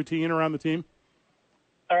type of routine around the team?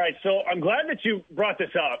 All right, so I'm glad that you brought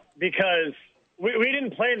this up because we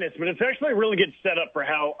didn't plan this, but it's actually a really good setup for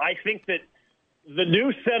how I think that the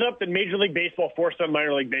new setup that Major League Baseball forced on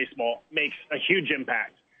minor league baseball makes a huge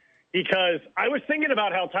impact. Because I was thinking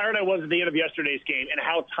about how tired I was at the end of yesterday's game and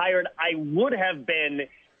how tired I would have been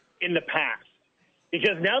in the past.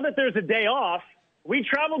 Because now that there's a day off, we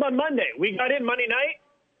traveled on Monday. We got in Monday night,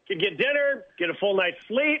 could get dinner, get a full night's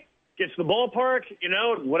sleep, get to the ballpark,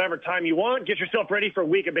 whatever time you want, get yourself ready for a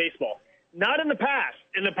week of baseball. Not in the past.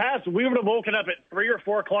 In the past, we would have woken up at 3 or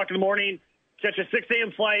 4 o'clock in the morning, catch a 6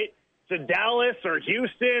 a.m. flight to Dallas or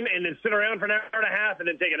Houston, and then sit around for an hour and a half and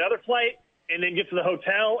then take another flight and then get to the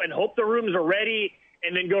hotel and hope the rooms are ready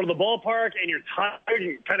and then go to the ballpark and you're tired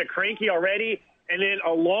and kind of cranky already, and then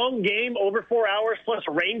a long game over 4 hours plus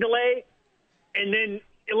rain delay. And then,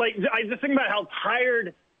 I just think about how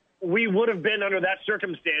tired we would have been under that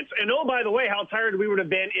circumstance. And, oh, by the way, how tired we would have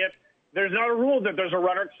been if there's not a rule that there's a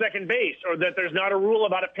runner at second base or that there's not a rule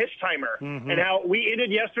about a pitch timer. And how we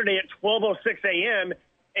ended yesterday at 12:06 a.m.,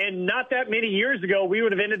 and not that many years ago, we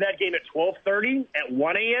would have ended that game at 12:30, at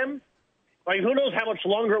 1 a.m. Who knows how much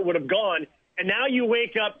longer it would have gone. And now you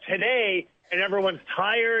wake up today, and everyone's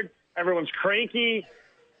tired, everyone's cranky,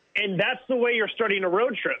 and that's the way you're starting a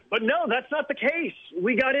road trip. But no, that's not the case.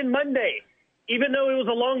 We got in Monday. Even though it was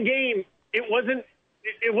a long game, it wasn't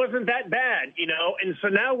that bad, And so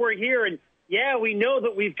now we're here, and, yeah, we know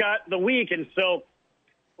that we've got the week. And so,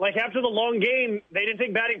 after the long game, they didn't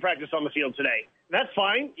take batting practice on the field today. That's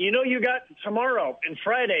fine. You got tomorrow and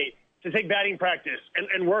Friday to take batting practice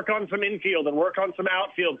and work on some infield and work on some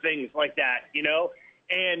outfield things like that,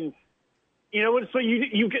 And, and so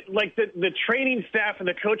you get, the training staff and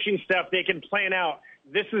the coaching staff, they can plan out,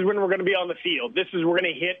 this is when we're going to be on the field. This is we're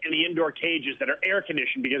going to hit in the indoor cages that are air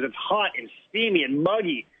conditioned because it's hot and steamy and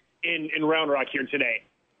muggy in Round Rock here today.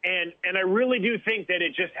 And I really do think that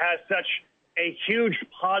it just has such a huge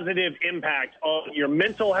positive impact on your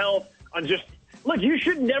mental health, on just, look, you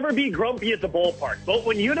should never be grumpy at the ballpark. But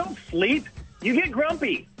when you don't sleep, you get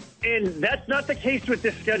grumpy. And that's not the case with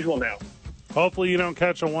this schedule now. Hopefully you don't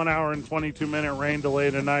catch a 1 hour and 22-minute rain delay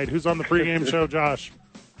tonight. Who's on the pregame show, Josh?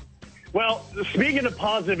 Well, speaking of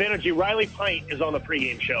positive energy, Riley Pint is on the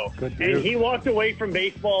pregame show. Good and he walked away from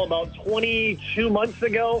baseball about 22 months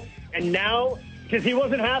ago, and now, because he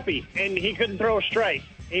wasn't happy, and he couldn't throw a strike,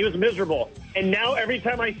 he was miserable. And now every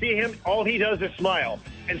time I see him, all he does is smile.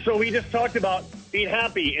 And so we just talked about being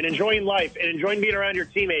happy and enjoying life and enjoying being around your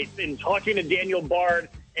teammates and talking to Daniel Bard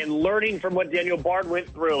and learning from what Daniel Bard went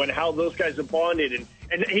through and how those guys have bonded.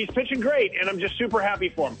 And he's pitching great, and I'm just super happy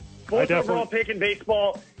for him. Fourth overall pick in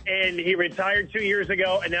baseball, and he retired 2 years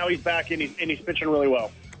ago, and now he's back, and he's pitching really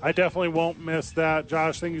well. I definitely won't miss that.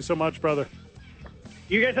 Josh, thank you so much, brother.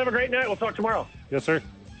 You guys have a great night. We'll talk tomorrow. Yes, sir.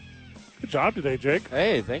 Good job today, Jake.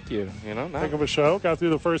 Hey, thank you. Think of a show. Got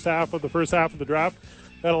through the first half of the draft.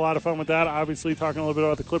 Had a lot of fun with that. Obviously, talking a little bit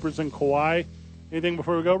about the Clippers and Kawhi. Anything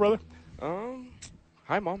before we go, brother?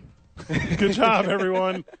 Hi, Mom. Good job,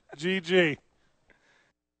 everyone. GG.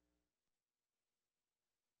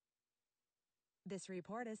 This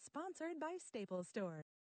report is sponsored by Staples Stores.